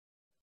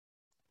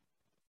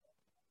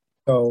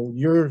 So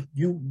your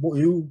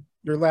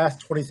last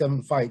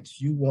 27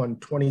 fights, you won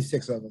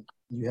 26 of them.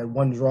 You had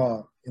one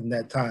draw in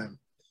that time.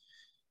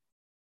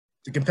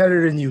 The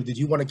competitor in you, did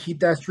you want to keep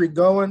that streak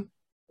going?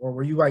 Or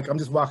were you like, I'm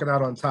just walking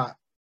out on top?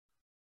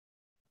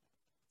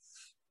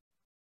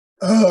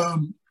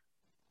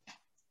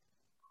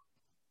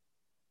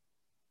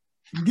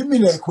 Give me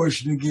that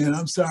question again.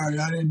 I'm sorry,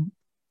 I didn't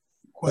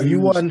quite.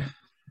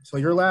 So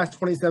your last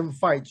 27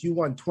 fights, you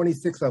won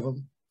 26 of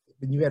them,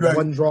 and you had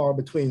one draw in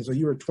between. So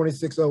you were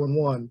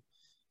 26-0-1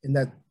 in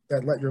that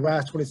your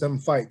last 27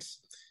 fights.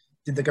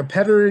 did the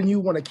competitor in you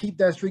want to keep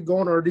that streak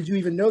going, or did you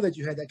even know that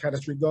you had that kind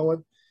of streak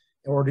going,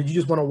 or did you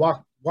just want to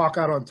walk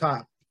out on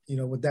top,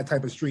 with that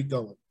type of streak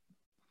going?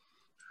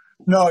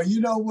 No, you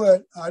know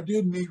what? I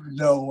didn't even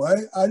know.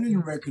 I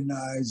didn't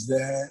recognize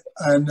that,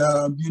 and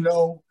as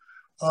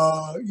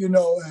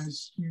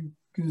you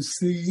can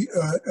see,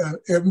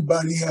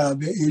 everybody have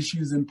their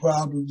issues and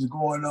problems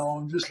going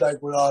on. Just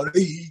like with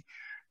Ali,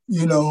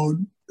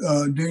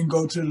 didn't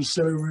go to the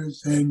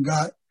service and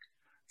got,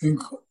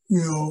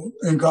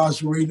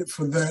 incarcerated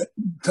for that.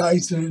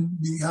 Tyson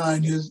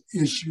behind his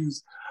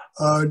issues,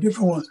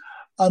 different ones.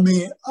 I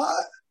mean,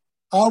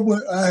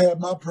 I had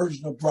my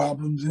personal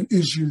problems and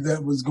issues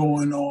that was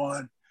going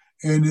on,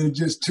 and it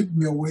just took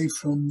me away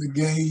from the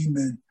game,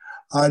 and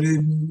I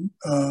didn't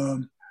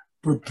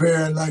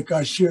prepare like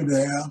I should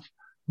have.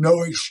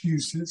 No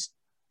excuses,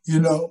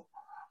 But,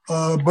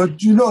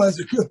 that's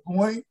a good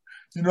point.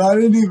 I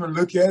didn't even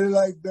look at it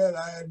like that.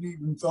 I hadn't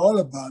even thought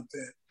about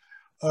that.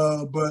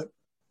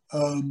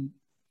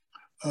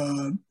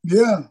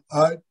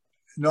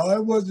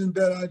 It wasn't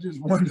that I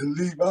just wanted to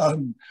leave out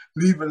and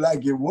leave it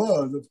like it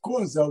was. Of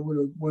course, I would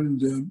have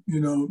wanted to,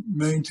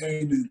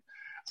 maintain it.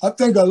 I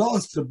think I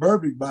lost to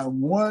Berbick by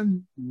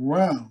 1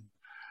 round.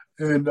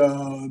 And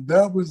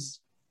that was,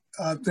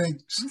 I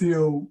think,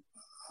 still,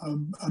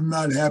 I'm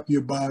not happy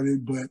about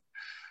it, but,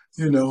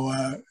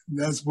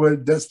 that's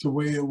the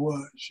way it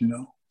was,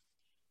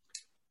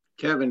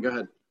 Kevin, go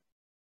ahead.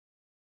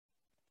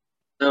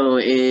 So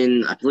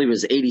I believe it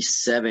was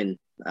 87,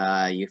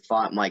 you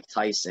fought Mike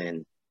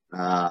Tyson.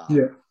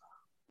 Yeah.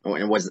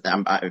 It was, if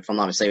I'm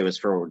not mistaken, it was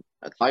for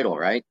a title,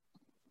 right?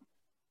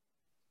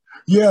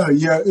 Yeah.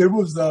 It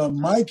was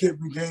Mike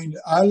had regained.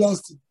 I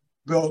lost the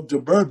belt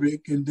to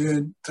Berbick, and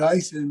then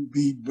Tyson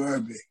beat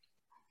Berbick.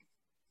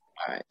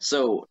 All right.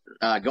 So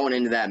going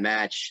into that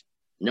match,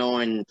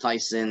 knowing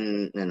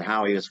Tyson and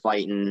how he was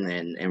fighting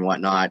and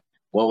whatnot,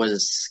 what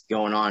was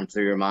going on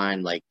through your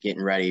mind, like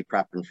getting ready,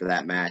 prepping for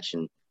that match,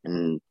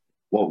 and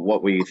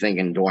what were you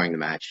thinking during the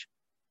match?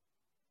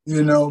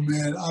 Man,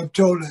 I've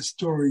told that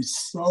story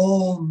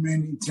so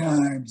many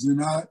times,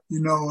 and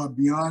I'll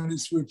be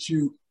honest with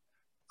you.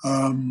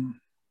 A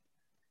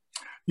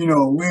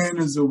win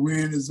is a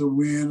win is a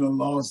win, a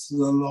loss is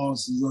a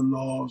loss is a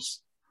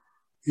loss.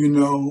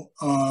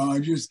 I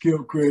just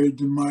give credit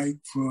to Mike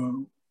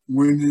for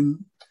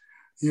winning.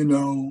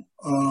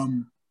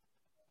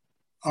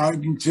 I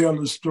can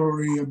tell a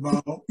story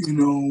about,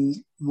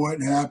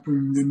 what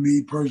happened to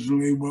me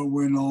personally, what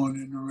went on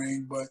in the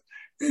ring, but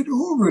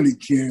who really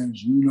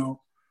cares,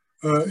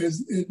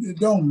 it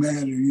don't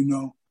matter,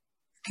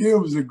 Kid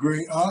was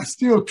I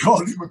still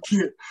call him a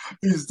kid.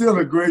 He's still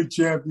a great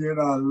champion.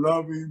 I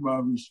love him. I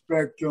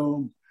respect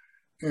him.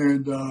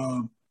 And,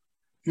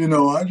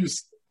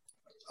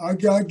 I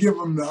give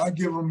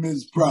him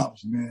his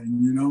props,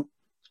 man,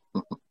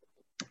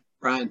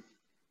 Brian.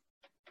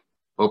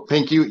 Well,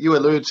 Pink, you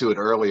alluded to it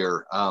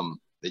earlier,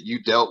 that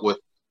you dealt with,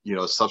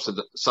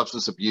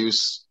 substance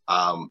abuse,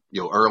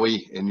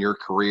 early in your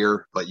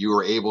career, but you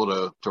were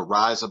able to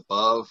rise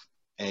above,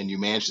 and you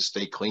managed to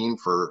stay clean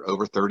for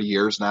over 30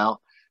 years now.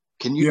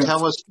 Can you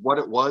tell us what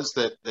it was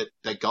that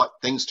got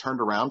things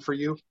turned around for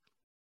you?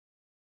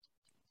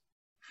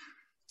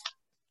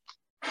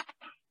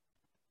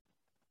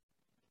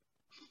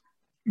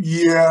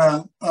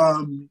 Yeah.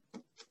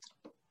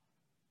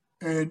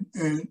 And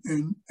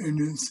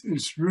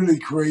it's really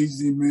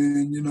crazy,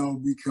 man,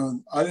 because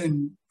I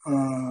didn't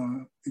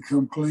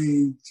become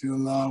clean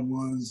till I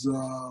was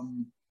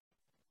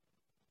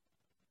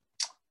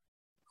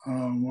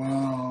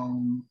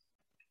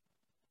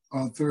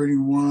about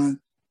 31,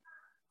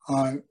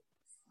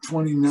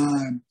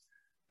 29.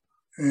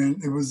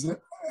 And it was,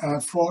 I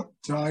fought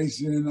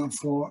Tyson, I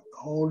fought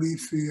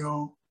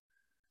Holyfield,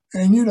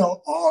 and,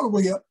 all the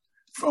way up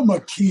from a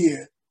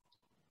kid,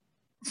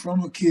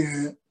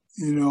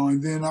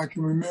 and then I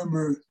can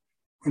remember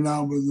when I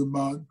was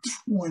about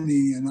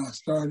 20 and I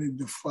started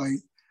to fight,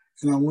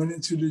 and I went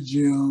into the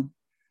gym,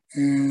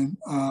 and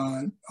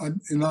I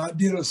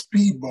did a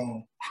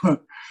speedball,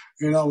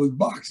 and I was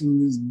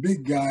boxing this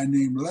big guy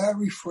named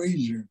Larry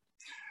Frazier,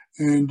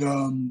 and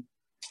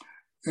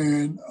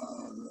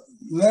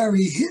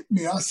Larry hit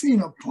me. I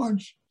seen a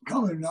punch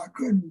coming, and I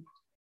couldn't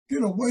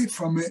get away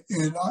from it,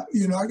 and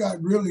I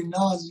got really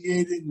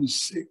nauseated and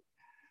sick.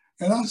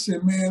 And I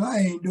said, man, I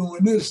ain't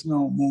doing this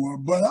no more.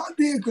 But I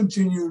did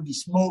continue to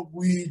smoke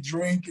weed,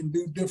 drink, and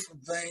do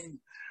different things,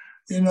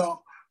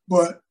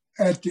 But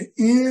at the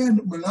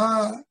end, when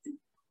I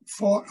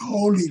fought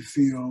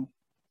Holyfield,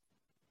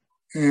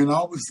 and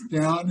I was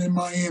down in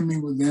Miami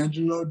with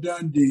Angelo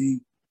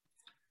Dundee,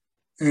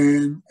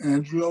 and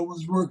Angelo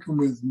was working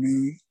with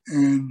me,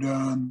 and,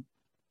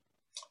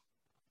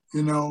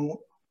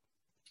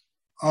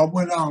 I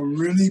went out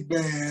really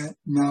bad.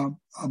 Now,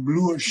 I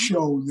blew a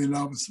show that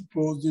I was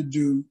supposed to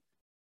do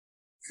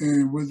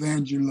and with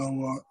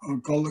Angelo, a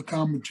color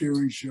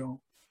commentary show.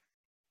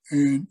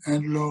 And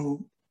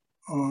Angelo,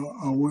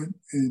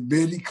 and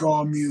Betty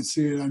called me and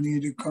said I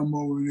need to come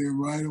over there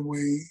right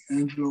away.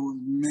 Angelo was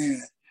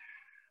mad.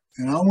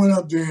 And I went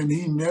up there and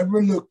he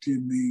never looked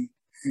at me.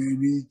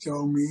 And he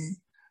told me,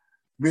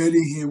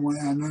 Betty, he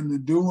won't have nothing to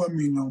do with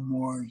me no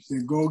more. He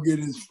said, go get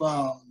his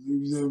files.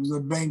 There was a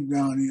bank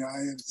down here.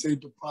 I had to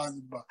take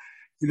deposit box.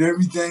 Get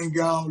everything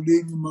out,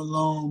 leave him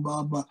alone,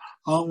 blah, blah.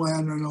 I don't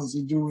have nothing else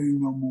to do with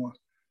him no more.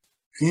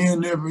 He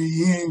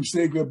ain't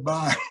say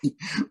goodbye.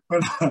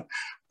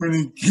 when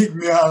he kicked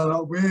me out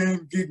of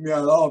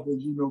the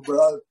office, you know,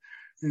 but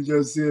he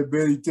just said,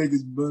 Betty, take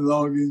his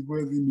belongings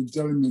with him and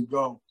tell him to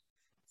go.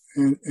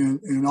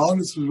 And all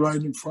this was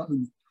right in front of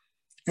me.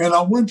 And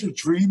I went to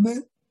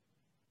treatment.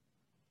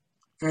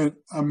 And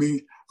I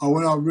mean, I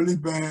went out really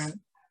bad.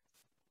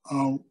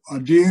 I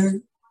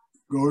did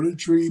go to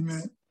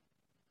treatment.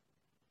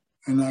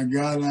 And I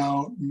got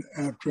out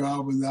after I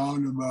was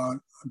out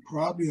about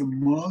probably a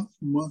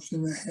month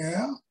and a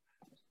half.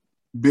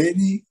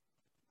 Betty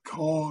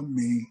called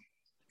me.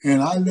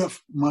 And I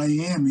left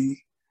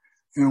Miami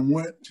and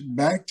went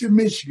back to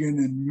Michigan,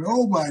 and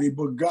nobody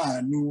but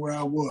God knew where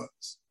I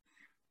was.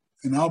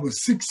 And I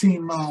was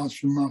 16 miles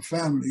from my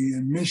family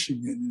in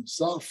Michigan, in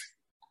Southfield.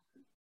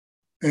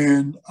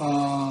 And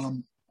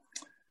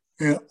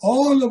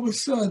all of a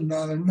sudden,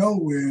 out of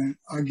nowhere,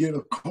 I get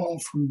a call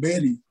from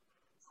Betty.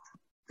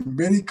 And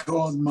Betty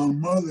calls my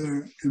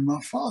mother in my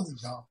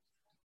father's house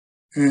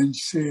and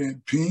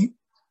said, Pink,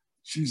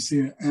 she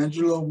said,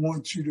 Angela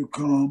wants you to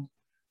come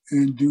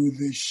and do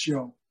this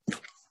show.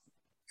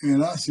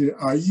 And I said,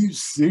 are you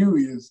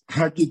serious?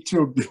 I get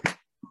choked up.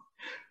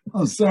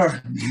 I'm sorry,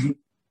 man.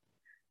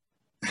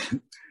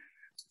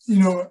 You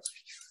know,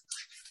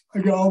 I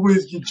can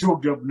always get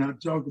choked up when I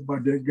talk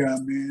about that guy,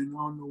 man. I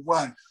don't know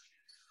why.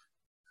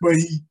 But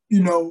they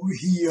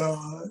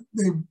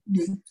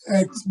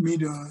asked me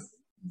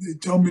they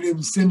told me they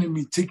were sending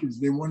me tickets.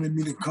 They wanted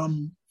me to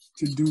come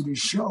to do the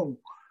show.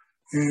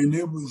 And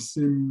it was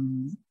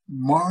in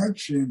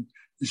March, and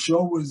the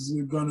show was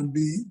going to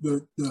be,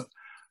 the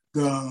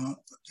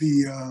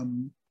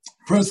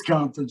press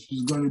conference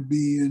was going to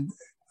be in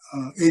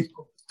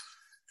April.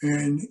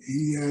 And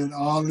he had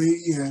Ali,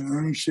 he had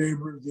Ernie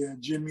Shavers, he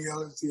had Jimmy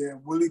Ellis, he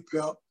had Willie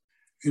Pep,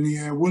 and he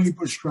had Willie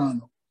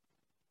Pastrana.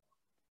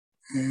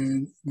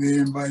 And they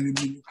invited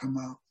me to come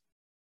out.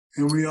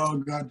 And we all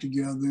got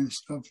together and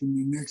stuff. And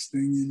the next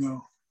thing you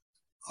know,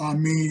 I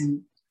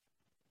mean,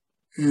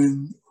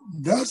 and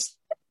that's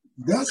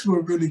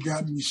what really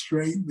got me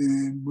straight,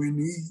 man. When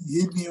he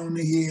hit me on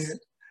the head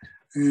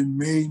and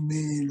made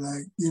me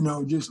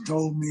just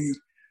told me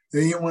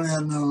that he didn't want to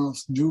have nothing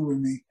else to do with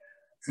me.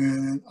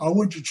 And I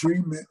went to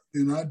treatment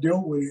and I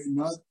dealt with it.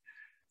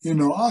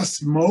 And I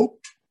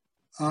smoked,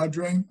 I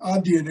drank, I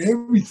did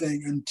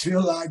everything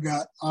until I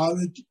got out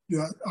of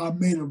I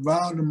made a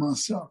vow to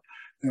myself.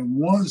 And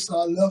once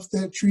I left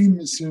that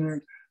treatment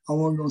center, I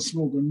wasn't going to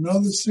smoke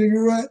another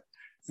cigarette,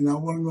 and I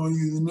wasn't going to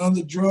use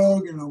another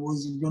drug, and I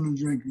wasn't going to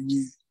drink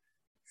again.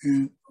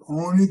 And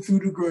only through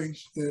the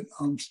grace that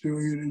I'm still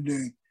here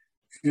today.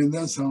 And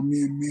that's how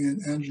me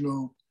and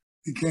Angelo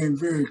became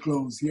very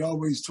close. He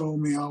always told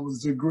me I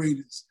was the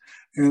greatest.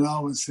 And I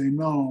would say,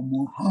 no,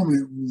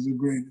 Muhammad was the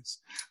greatest.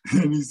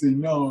 And he said,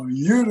 no,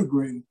 you're the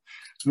greatest.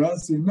 And I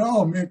said,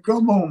 no, man,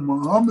 come on,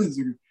 Muhammad's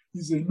the greatest.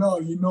 He said, no,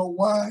 you know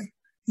why?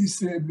 He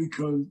said,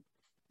 because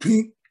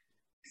Pink,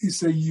 he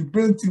said, you've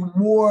been through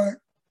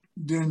more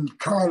than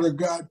Carter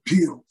got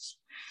pills,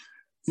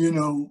 and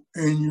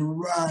you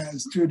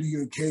rise to the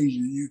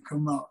occasion. You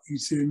come out. He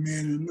said,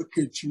 man, and look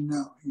at you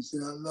now. He said,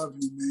 I love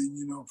you,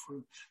 man,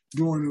 for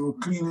doing it or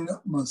cleaning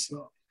up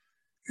myself.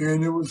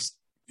 And it was,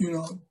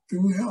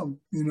 through him,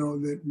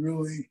 that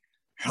really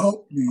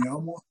helped me.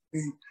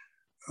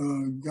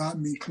 Got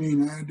me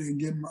clean.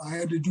 I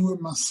had to do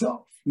it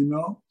myself,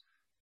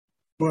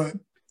 But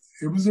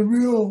it was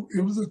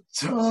a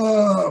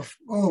tough,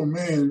 oh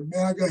man,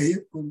 I got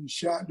hit with a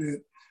shot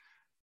that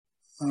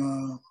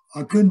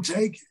I couldn't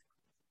take it.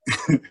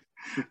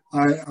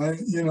 I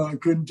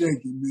couldn't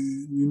take it,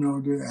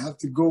 man. To have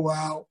to go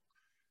out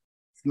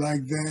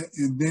like that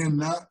and then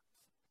not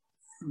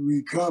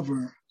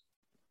recover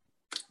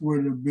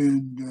would have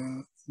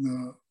been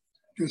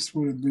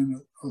would have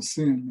been a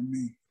sin to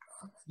me.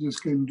 I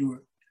just couldn't do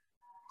it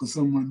for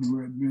someone who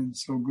had been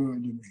so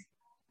good to me.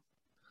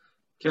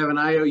 Kevin,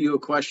 I owe you a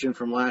question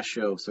from last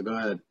show, so go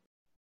ahead.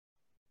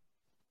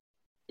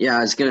 Yeah, I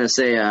was going to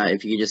say,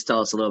 if you could just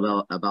tell us a little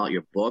bit about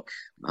your book,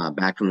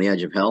 Back from the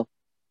Edge of Hell.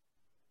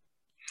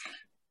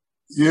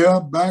 Yeah,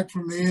 Back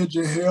from the Edge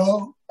of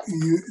Hell.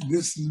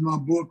 This is my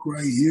book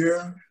right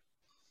here.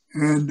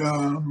 And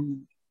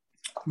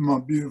my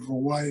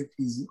beautiful wife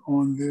is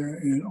on there.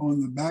 And on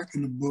the back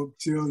of the book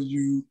tells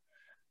you,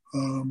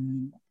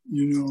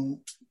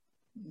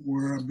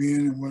 where I've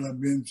been and what I've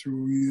been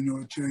through,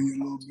 tell you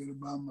a little bit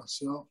about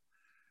myself.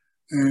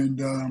 And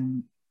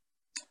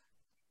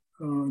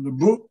the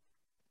book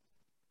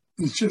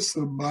is just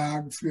a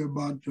biography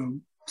about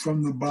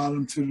from the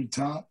bottom to the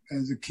top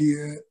as a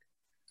kid,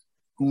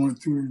 going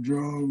through the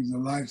drugs, the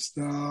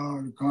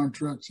lifestyle, the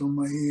contracts on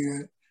my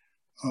head,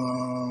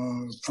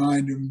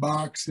 finding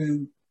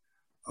boxing.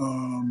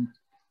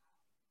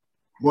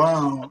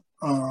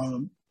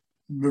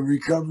 the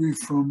recovery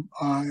from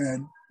I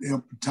had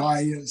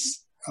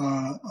hepatitis,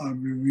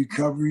 the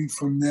recovery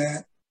from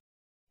that.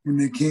 When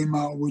they came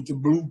out with the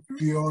blue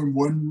pill, it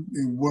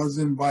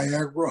wasn't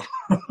Viagra.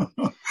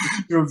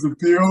 It was the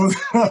pill,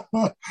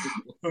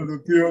 the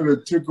pill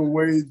that took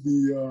away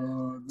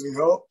the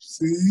Hep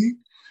C.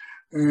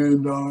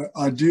 And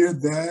I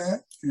did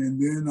that, and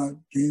then I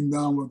came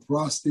down with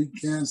prostate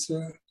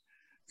cancer,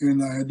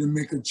 and I had to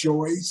make a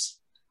choice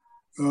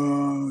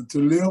to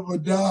live or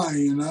die.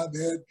 And I've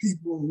had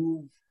people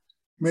who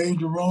made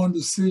the wrong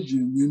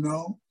decision, you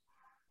know,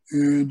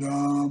 and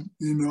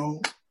you know,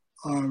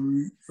 I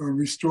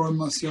restored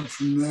myself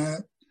from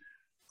that,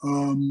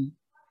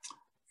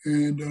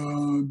 and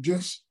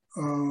just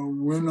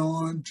went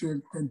on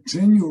to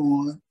continue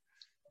on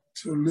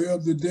to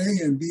live the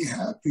day and be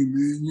happy,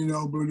 man. You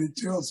know, but it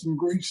tells some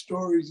great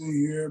stories in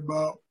here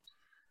about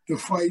the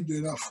fight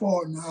that I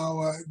fought and how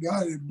I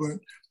got it. But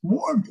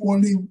more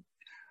importantly,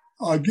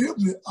 I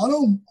didn't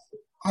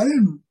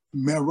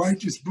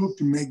write this book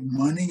to make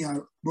money.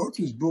 I wrote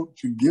this book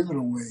to give it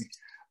away.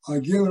 I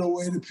give it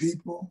away to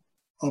people.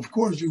 Of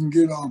course, you can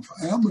get it off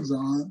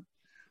Amazon.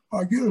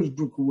 I give this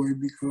book away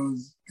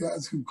because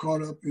guys who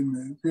caught up in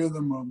the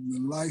rhythm of the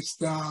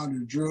lifestyle,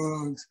 the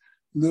drugs,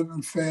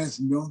 living fast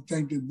and don't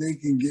think that they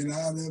can get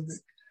out of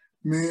it.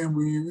 Man,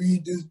 when you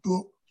read this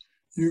book,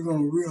 you're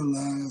going to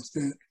realize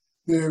that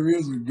there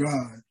is a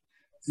God,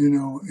 you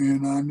know,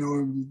 and I know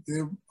it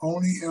was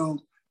only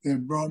Him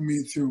that brought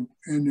me through,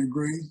 and the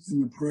grace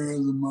and the prayers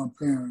of my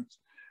parents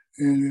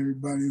and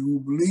everybody who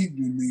believed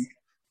in me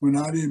when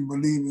I didn't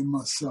believe in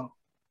myself.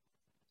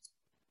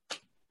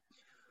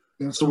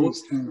 That's so what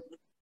it's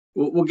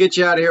we'll get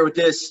you out of here with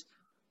this.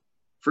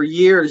 For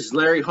years,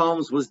 Larry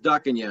Holmes was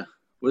ducking you.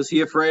 Was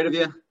he afraid of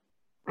you?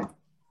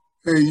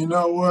 Hey, you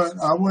know what?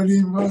 I wasn't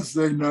even going to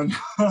say nothing.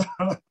 I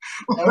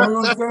wasn't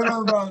going to say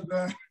nothing about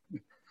that.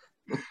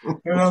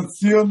 And I'm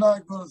still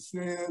not going to say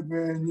it,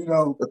 man. You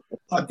know,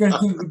 I think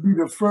this would be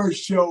the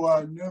first show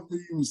I never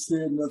even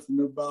said nothing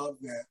about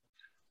that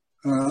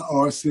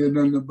or said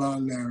nothing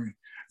about Larry.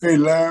 Hey,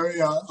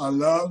 Larry, I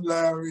love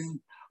Larry.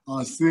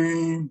 I see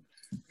him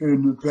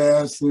in the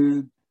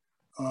passing.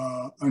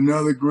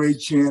 Another great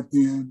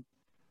champion.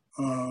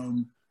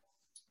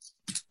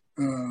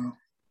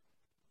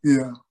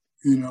 Yeah,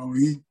 you know,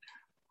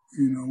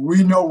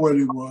 we know what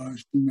it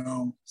was, you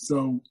know.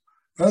 So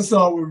that's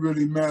all that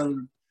really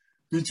mattered.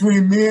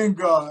 Between me and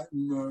God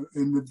and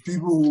the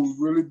people who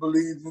really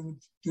believed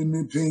in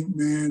the Pink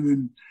Man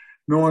and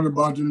knowing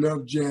about the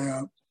left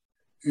jab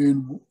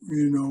and,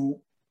 you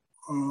know,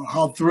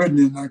 how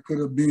threatening I could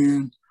have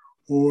been,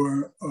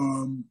 or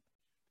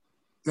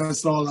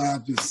that's all I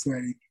have to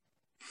say.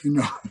 You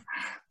know,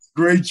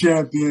 great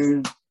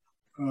champion,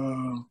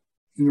 you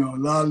know, a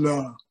lot of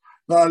love.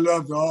 A lot of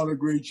love to all the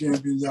great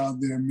champions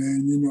out there,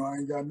 man. You know, I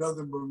ain't got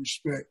nothing but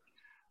respect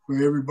for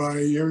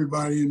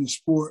everybody in the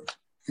sport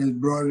has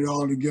brought it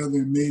all together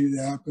and made it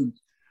happen.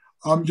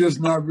 I'm just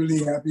not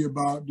really happy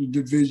about the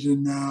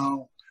division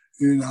now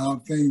and how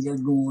things are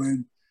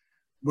going.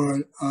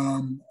 But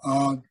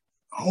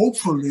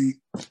hopefully,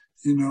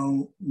 you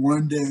know,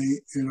 one day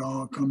it'll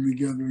all come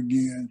together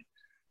again.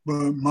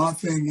 But my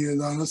thing is,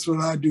 that's what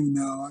I do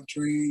now. I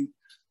train,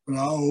 but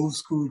I old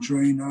school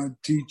train. I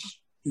teach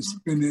the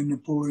spinning, the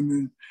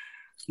pulling,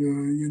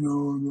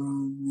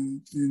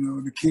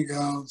 the kick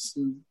outs,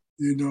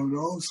 you know, the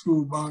old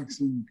school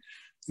boxing,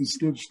 the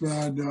slip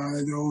slide,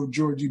 the old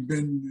Georgie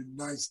Benton, the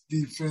nice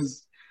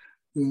defense,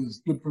 the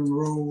slip and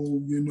roll,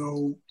 you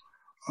know,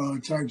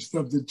 type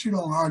stuff that you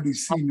don't hardly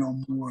see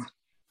no more.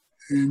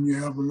 And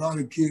you have a lot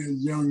of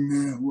kids, young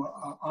men, who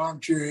are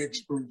armchair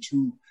experts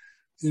who,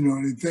 you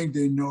know, they think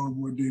they know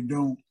what they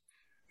don't.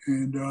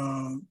 And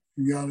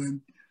you got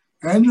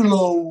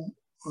Angelo,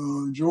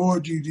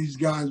 Georgie, these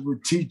guys were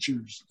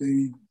teachers.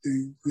 They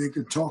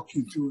could talk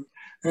you through it.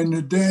 And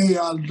the day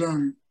I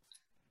learned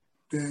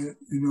that,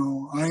 you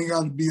know, I ain't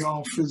got to be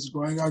all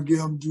physical. I ain't got to get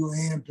them to do a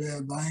hand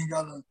pad. I ain't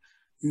got to,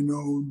 you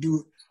know, do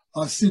it.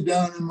 I sit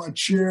down in my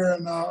chair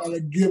and I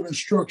give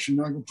instruction.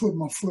 I can put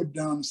my foot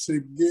down and say,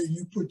 yeah,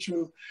 you put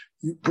your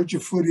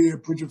foot here,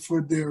 put your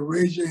foot there,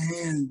 raise your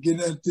hand,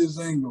 get at this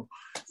angle,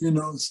 you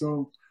know.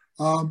 So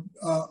I'm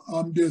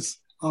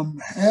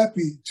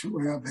happy to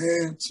have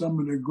had some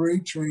of the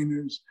great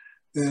trainers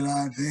that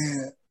I've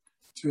had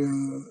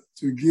to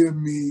give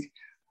me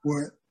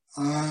what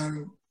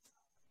I've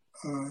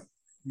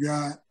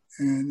got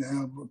and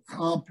have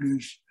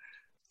accomplished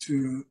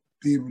to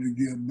be able to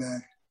give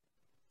back.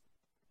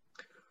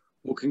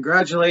 Well,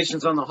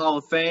 congratulations on the Hall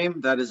of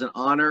Fame. That is an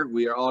honor.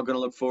 We are all going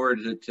to look forward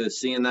to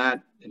seeing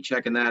that and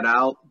checking that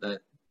out. I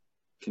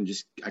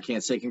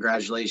can't say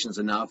congratulations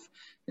enough.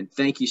 And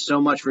thank you so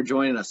much for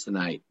joining us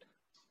tonight.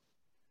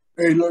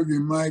 Hey, look,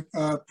 Mike,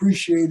 I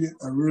appreciate it.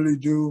 I really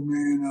do,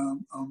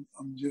 man.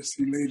 I'm just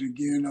elated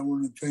again. I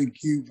want to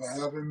thank you for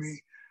having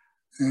me.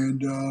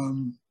 And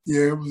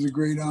yeah, it was a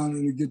great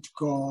honor to get the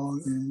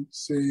call and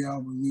say I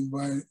was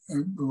invited,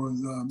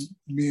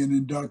 being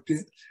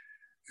inducted.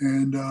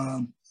 And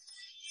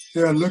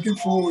Yeah, looking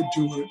forward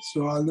to it.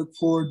 So I look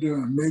forward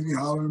to maybe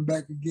hollering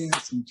back again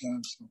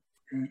sometime soon.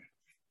 Okay.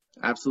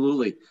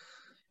 Absolutely.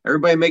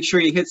 Everybody make sure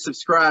you hit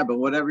subscribe on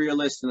whatever you're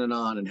listening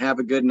on, and have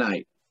a good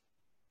night.